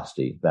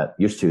curiosity. That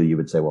used to, you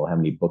would say, well, how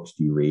many books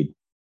do you read?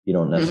 You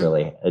don't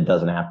necessarily, it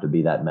doesn't have to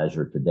be that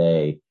measure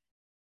today,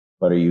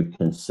 but are you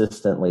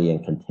consistently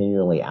and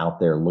continually out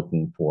there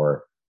looking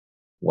for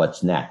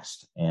what's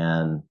next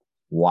and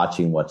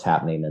watching what's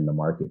happening in the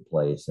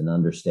marketplace and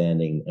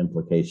understanding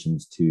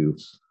implications to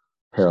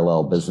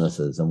parallel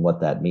businesses and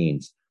what that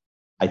means?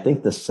 I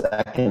think the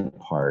second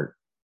part,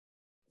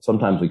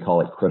 sometimes we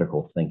call it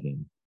critical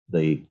thinking.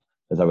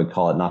 As I would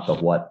call it, not the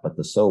what, but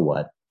the so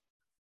what.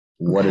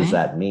 What does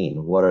that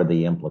mean? What are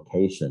the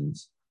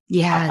implications?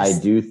 Yes. I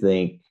do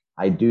think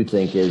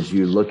as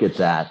you look at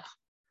that,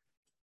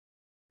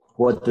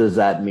 what does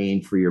that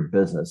mean for your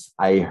business?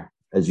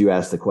 As you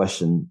asked the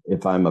question,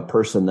 if I'm a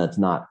person that's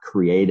not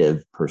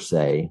creative per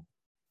se,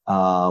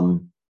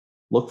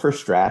 look for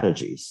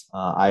strategies.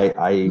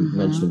 I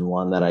mentioned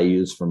one that I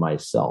use for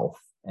myself,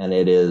 and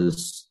it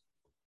is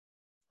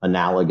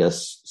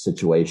analogous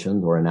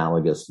situations or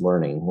analogous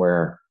learning,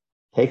 where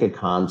take a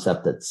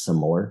concept that's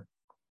similar,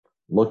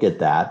 look at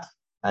that,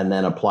 and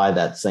then apply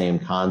that same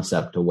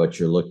concept to what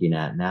you're looking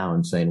at now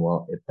and saying,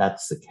 well, if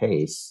that's the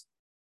case,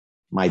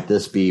 might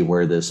this be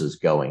where this is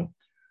going?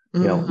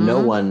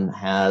 No one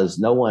has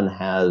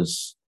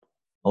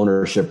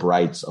ownership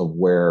rights of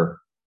where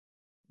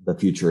the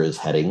future is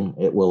heading.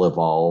 It will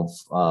evolve,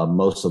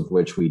 most of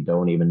which we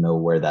don't even know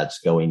where that's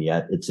going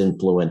yet. It's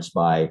influenced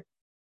by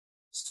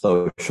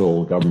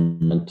social,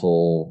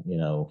 governmental,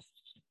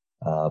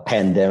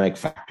 pandemic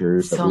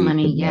factors that we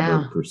could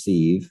never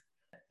perceive.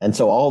 And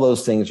so all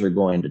those things are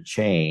going to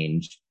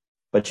change,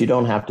 but you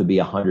don't have to be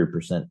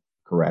 100%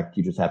 correct.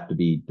 You just have to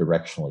be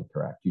directionally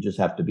correct. You just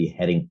have to be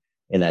heading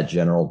in that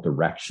general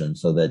direction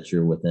so that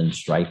you're within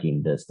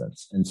striking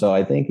distance. And so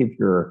I think if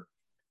you're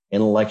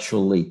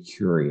intellectually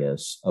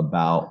curious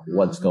about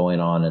what's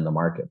going on in the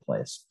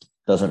marketplace,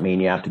 doesn't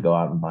mean you have to go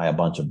out and buy a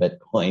bunch of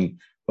Bitcoin,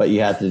 but you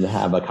have to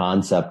have a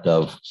concept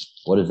of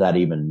what does that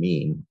even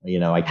mean?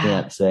 I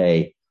can't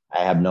say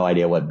I have no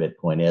idea what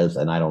Bitcoin is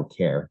and I don't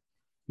care.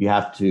 You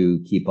have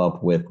to keep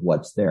up with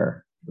what's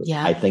there.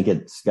 Yeah. I think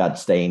it's got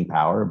staying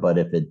power, but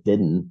if it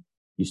didn't,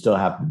 you still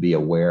have to be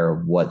aware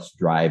of what's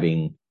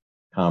driving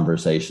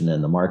conversation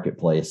in the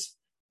marketplace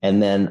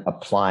and then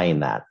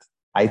applying that.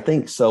 I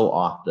think so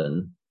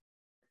often,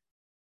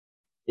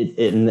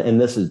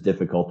 and this is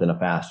difficult in a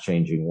fast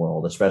changing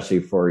world, especially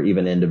for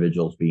even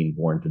individuals being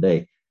born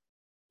today.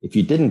 If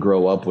you didn't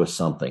grow up with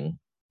something,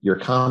 your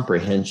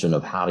comprehension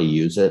of how to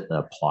use it and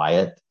apply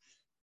it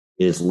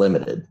is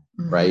limited,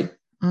 right?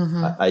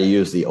 I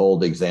use the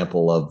old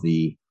example of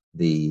the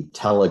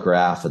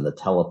telegraph and the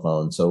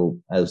telephone. So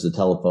as the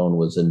telephone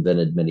was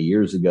invented many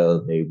years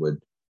ago,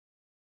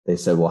 they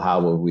said, well, how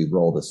will we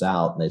roll this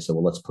out? And they said,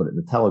 well, let's put it in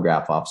the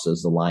telegraph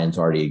offices. The lines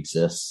already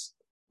exist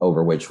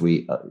over which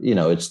we,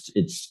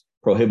 it's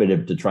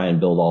prohibitive to try and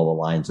build all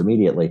the lines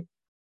immediately.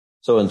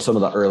 So in some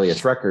of the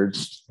earliest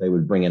records, they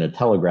would bring in a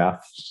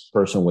telegraph.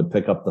 Person would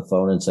pick up the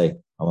phone and say,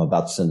 I'm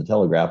about to send a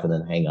telegraph, and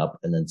then hang up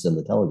and then send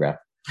the telegraph.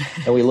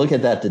 And we look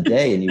at that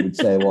today and you would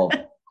say, well,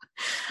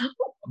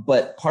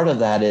 but part of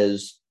that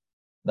is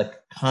the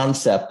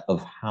concept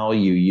of how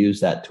you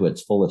use that to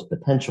its fullest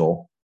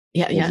potential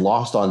was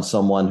lost on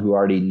someone who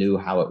already knew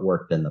how it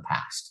worked in the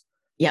past.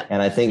 Yep. And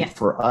I think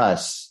for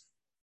us,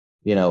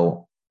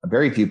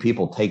 very few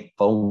people take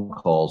phone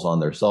calls on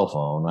their cell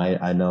phone.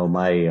 I know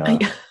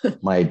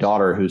my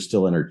daughter, who's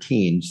still in her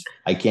teens,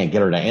 I can't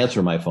get her to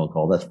answer my phone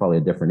call. That's probably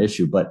a different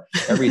issue, but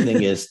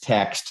everything is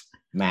text.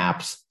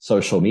 maps,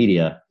 social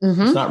media.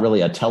 Mm-hmm. It's not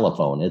really a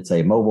telephone. It's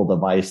a mobile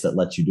device that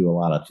lets you do a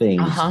lot of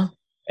things. Uh-huh.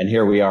 And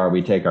here we are,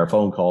 we take our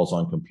phone calls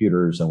on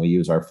computers and we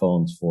use our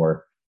phones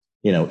for,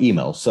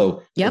 emails.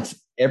 So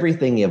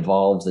everything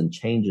evolves and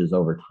changes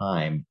over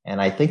time.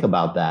 And I think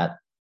about that.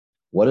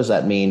 What does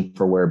that mean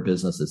for where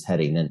business is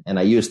heading? And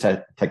I use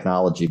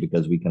technology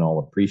because we can all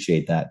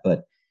appreciate that.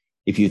 But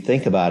if you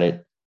think about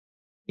it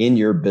in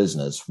your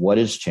business, what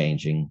is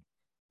changing?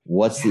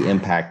 What's the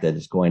impact that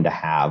it's going to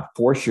have?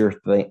 Force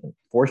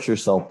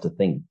yourself to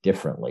think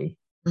differently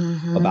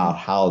about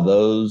how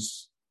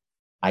those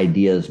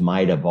ideas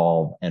might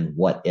evolve and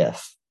what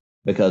if,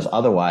 because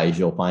otherwise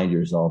you'll find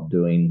yourself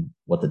doing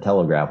what the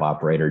telegraph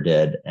operator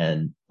did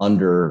and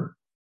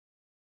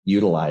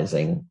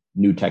underutilizing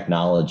new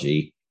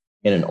technology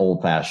in an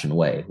old-fashioned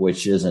way,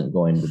 which isn't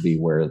going to be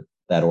where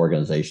that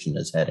organization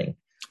is heading.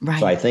 Right.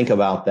 So I think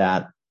about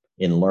that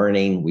in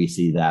learning. We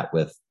see that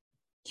with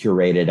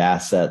curated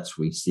assets.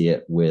 We see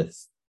it with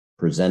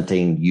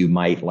presenting. You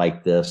might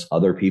like this.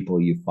 Other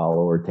people you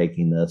follow are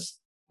taking this.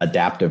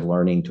 Adaptive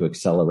learning to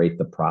accelerate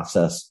the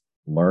process,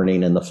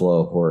 learning in the flow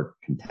of work,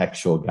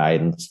 contextual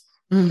guidance.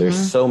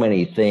 There's so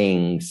many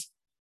things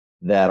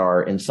that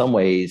are in some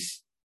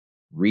ways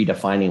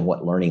redefining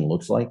what learning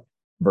looks like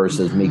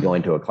versus me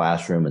going to a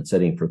classroom and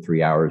sitting for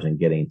 3 hours and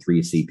getting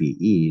 3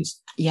 CPEs.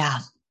 Yeah.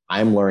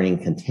 I'm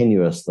learning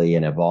continuously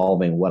and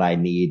evolving what I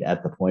need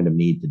at the point of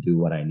need to do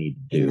what I need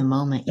to do. In the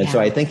moment. And so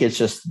I think it's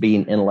just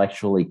being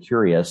intellectually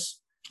curious.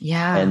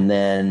 Yeah. And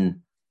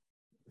then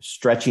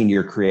stretching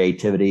your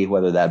creativity,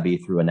 whether that be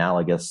through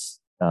analogous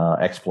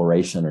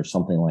exploration or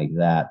something like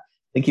that.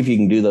 I think if you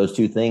can do those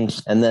two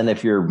things, and then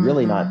if you're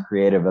really not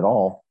creative at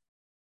all,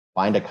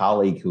 find a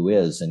colleague who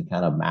is and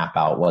kind of map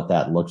out what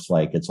that looks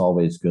like. It's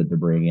always good to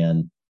bring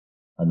in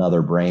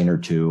another brain or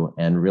two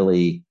and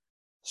really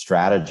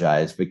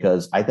strategize,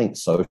 because I think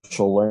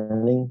social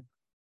learning,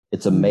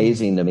 it's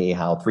amazing to me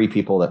how 3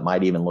 people that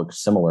might even look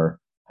similar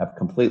have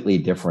completely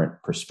different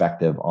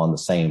perspective on the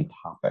same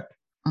topic.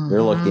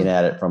 They're looking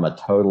at it from a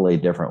totally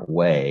different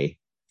way.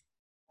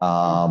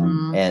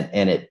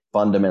 And it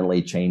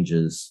fundamentally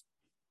changes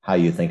how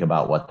you think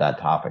about what that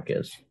topic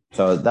is.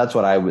 So that's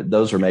what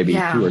those are maybe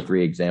 2 or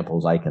 3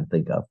 examples I can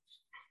think of.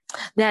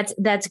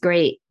 That's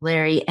great,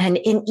 Larry. And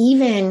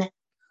even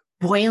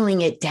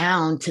boiling it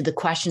down to the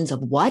questions of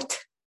what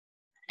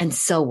and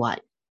so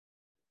what,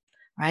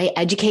 right?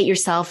 Educate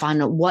yourself on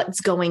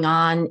what's going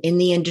on in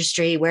the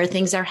industry, where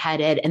things are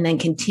headed, and then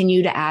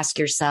continue to ask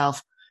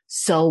yourself,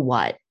 so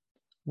what?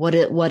 What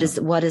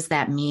does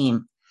that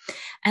mean?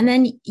 And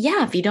then,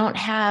 if you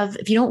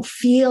don't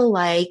feel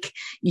like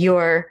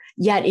you're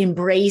yet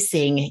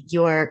embracing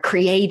your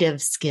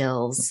creative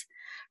skills,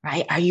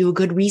 right? Are you a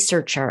good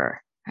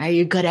researcher? Are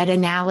you good at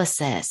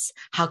analysis?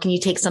 How can you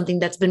take something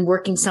that's been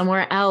working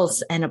somewhere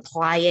else and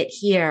apply it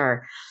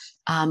here?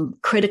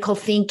 Critical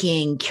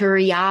thinking,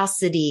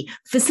 curiosity,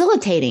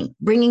 facilitating,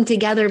 bringing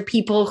together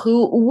people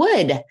who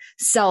would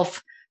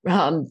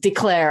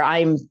declare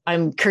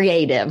I'm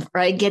creative,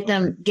 right? Get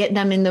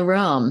them in the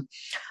room,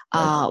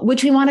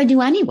 which we want to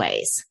do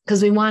anyways,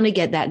 because we want to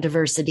get that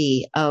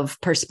diversity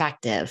of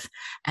perspective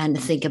and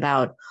think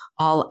about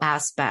all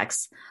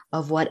aspects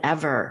of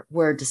whatever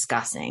we're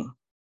discussing.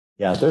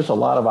 Yeah, there's a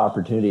lot of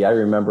opportunity. I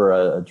remember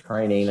a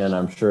training, and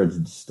I'm sure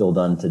it's still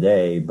done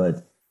today,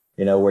 but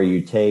where you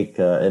take,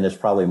 and it's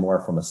probably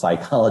more from a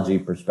psychology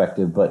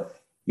perspective, but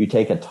you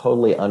take a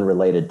totally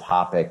unrelated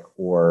topic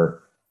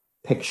or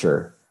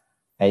picture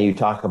and you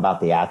talk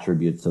about the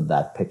attributes of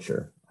that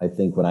picture. I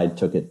think when I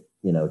took it,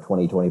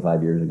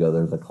 25 years ago,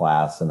 there was a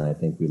class, and I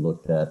think we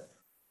looked at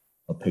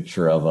a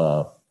picture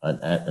of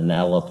an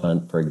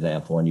elephant, for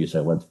example, and you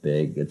said, what's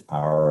big, it's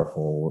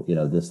powerful,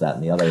 this, that,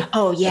 and the other.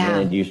 Oh, yeah.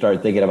 And you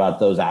start thinking about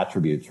those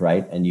attributes,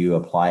 right? And you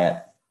apply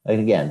it, and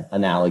again,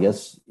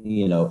 analogous,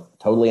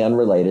 totally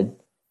unrelated,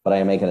 but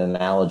I make an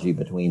analogy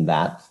between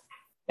that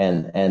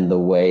and the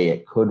way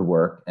it could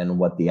work and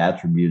what the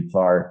attributes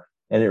are.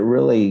 And it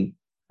really,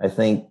 I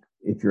think,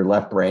 if you're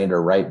left-brained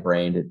or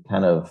right-brained, it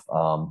kind of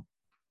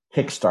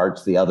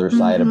kickstarts the other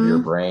side of your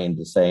brain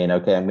to saying,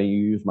 okay, I'm going to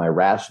use my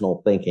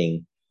rational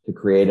thinking to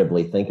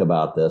creatively think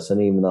about this.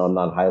 And even though I'm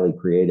not highly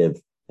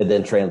creative, it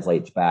then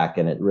translates back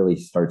and it really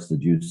starts the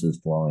juices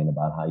flowing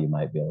about how you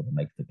might be able to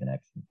make the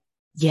connection.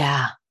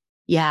 Yeah.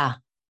 Yeah.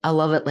 I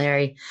love it,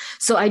 Larry.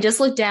 So I just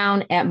looked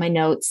down at my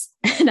notes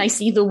and I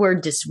see the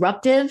word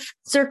disruptive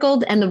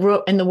circled and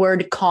the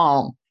word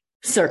calm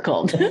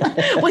circled,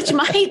 which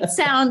might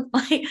sound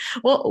like,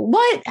 well,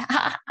 what?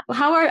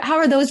 How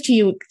are those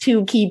two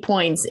key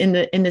points in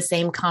the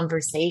same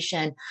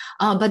conversation?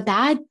 But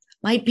that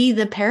might be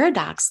the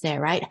paradox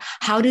there, right?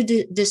 How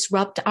to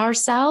disrupt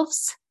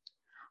ourselves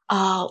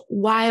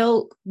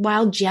while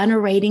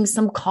generating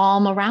some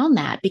calm around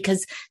that,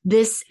 because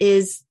this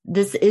is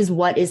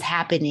what is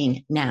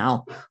happening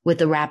now with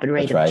the rapid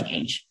rate of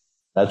change.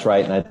 That's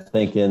right. And I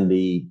think in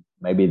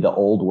maybe the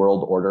old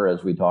world order,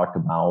 as we talked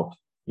about,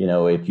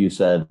 if you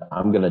said,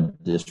 I'm going to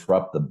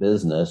disrupt the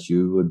business,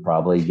 you would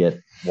probably get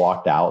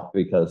walked out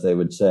because they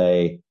would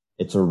say,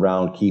 it's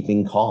around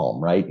keeping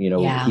calm, right?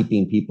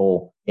 Keeping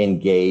people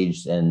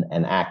engaged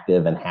and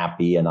active and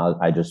happy. And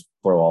I just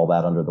throw all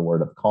that under the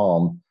word of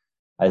calm.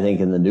 I think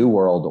in the new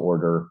world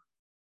order,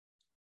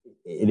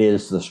 it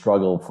is the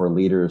struggle for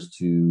leaders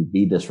to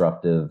be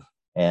disruptive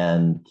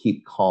and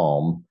keep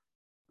calm,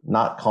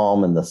 not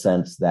calm in the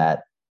sense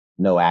that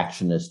no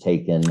action is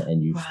taken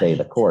and you stay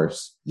the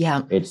course.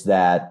 Yeah. It's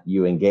that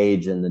you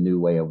engage in the new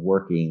way of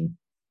working,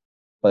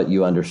 but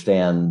you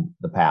understand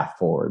the path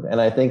forward. And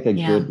I think a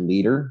good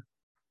leader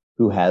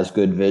who has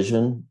good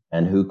vision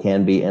and who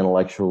can be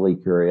intellectually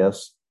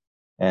curious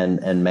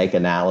and make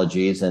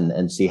analogies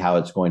and see how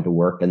it's going to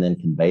work and then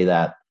convey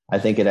that, I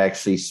think it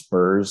actually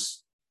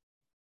spurs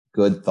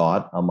good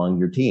thought among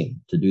your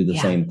team to do the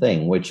same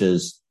thing, which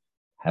is,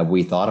 have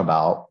we thought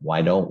about,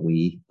 why don't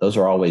we? Those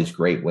are always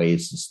great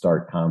ways to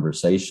start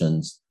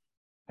conversations.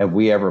 Have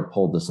we ever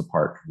pulled this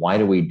apart? Why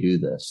do we do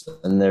this?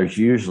 And there's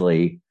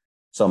usually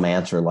some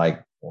answer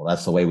like, well,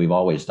 that's the way we've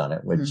always done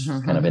it, which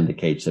kind of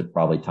indicates it's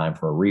probably time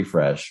for a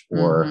refresh,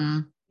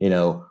 or,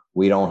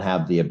 we don't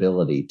have the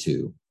ability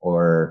to,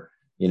 or,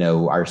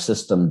 our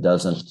system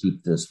doesn't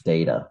keep this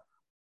data.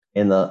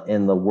 In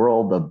the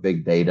world of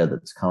big data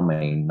that's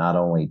coming, not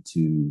only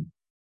to,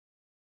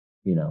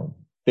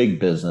 big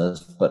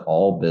business, but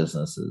all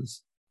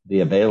businesses,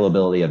 the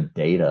availability of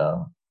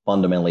data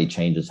fundamentally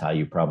changes how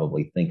you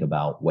probably think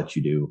about what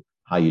you do,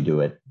 how you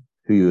do it,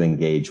 who you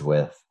engage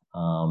with.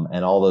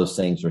 And all those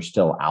things are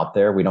still out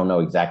there. We don't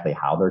know exactly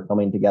how they're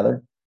coming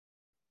together,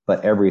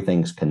 but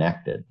everything's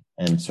connected.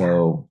 And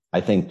so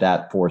I think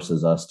that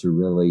forces us to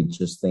really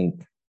just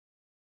think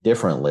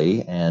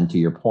differently. And to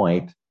your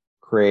point,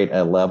 create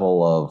a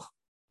level of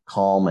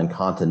calm and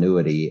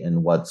continuity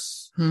in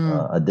what's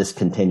a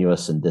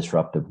discontinuous and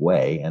disruptive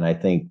way. And I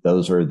think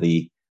those are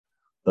the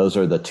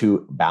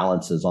two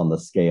balances on the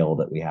scale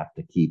that we have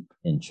to keep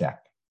in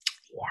check.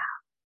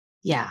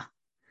 Yeah.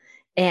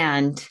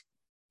 And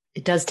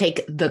it does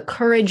take the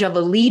courage of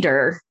a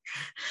leader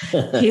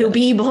to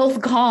be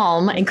both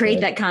calm and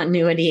create that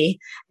continuity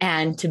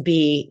and to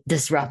be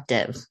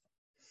disruptive.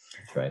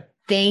 That's right.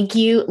 Thank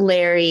you,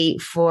 Larry,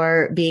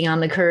 for being on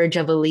the Courage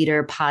of a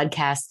Leader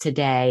podcast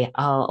today.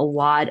 A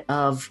lot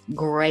of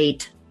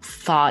great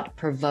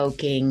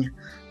thought-provoking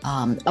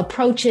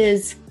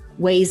approaches,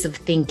 ways of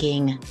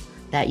thinking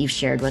that you've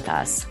shared with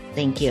us.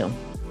 Thank you.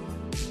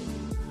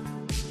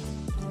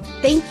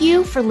 Thank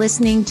you for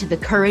listening to the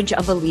Courage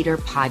of a Leader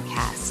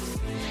podcast.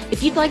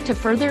 If you'd like to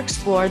further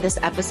explore this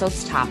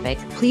episode's topic,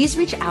 please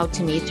reach out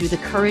to me through the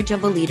Courage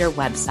of a Leader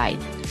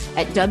website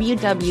at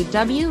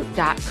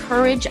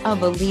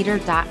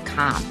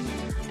www.courageofaleader.com.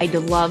 I'd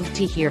love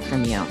to hear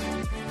from you.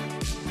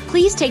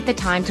 Please take the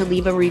time to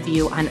leave a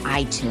review on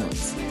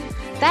iTunes.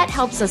 That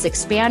helps us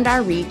expand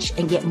our reach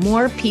and get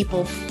more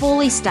people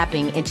fully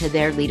stepping into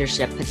their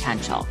leadership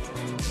potential.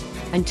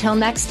 Until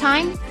next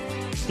time,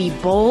 be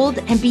bold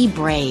and be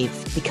brave,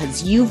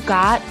 because you've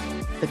got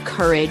the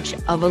courage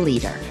of a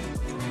leader.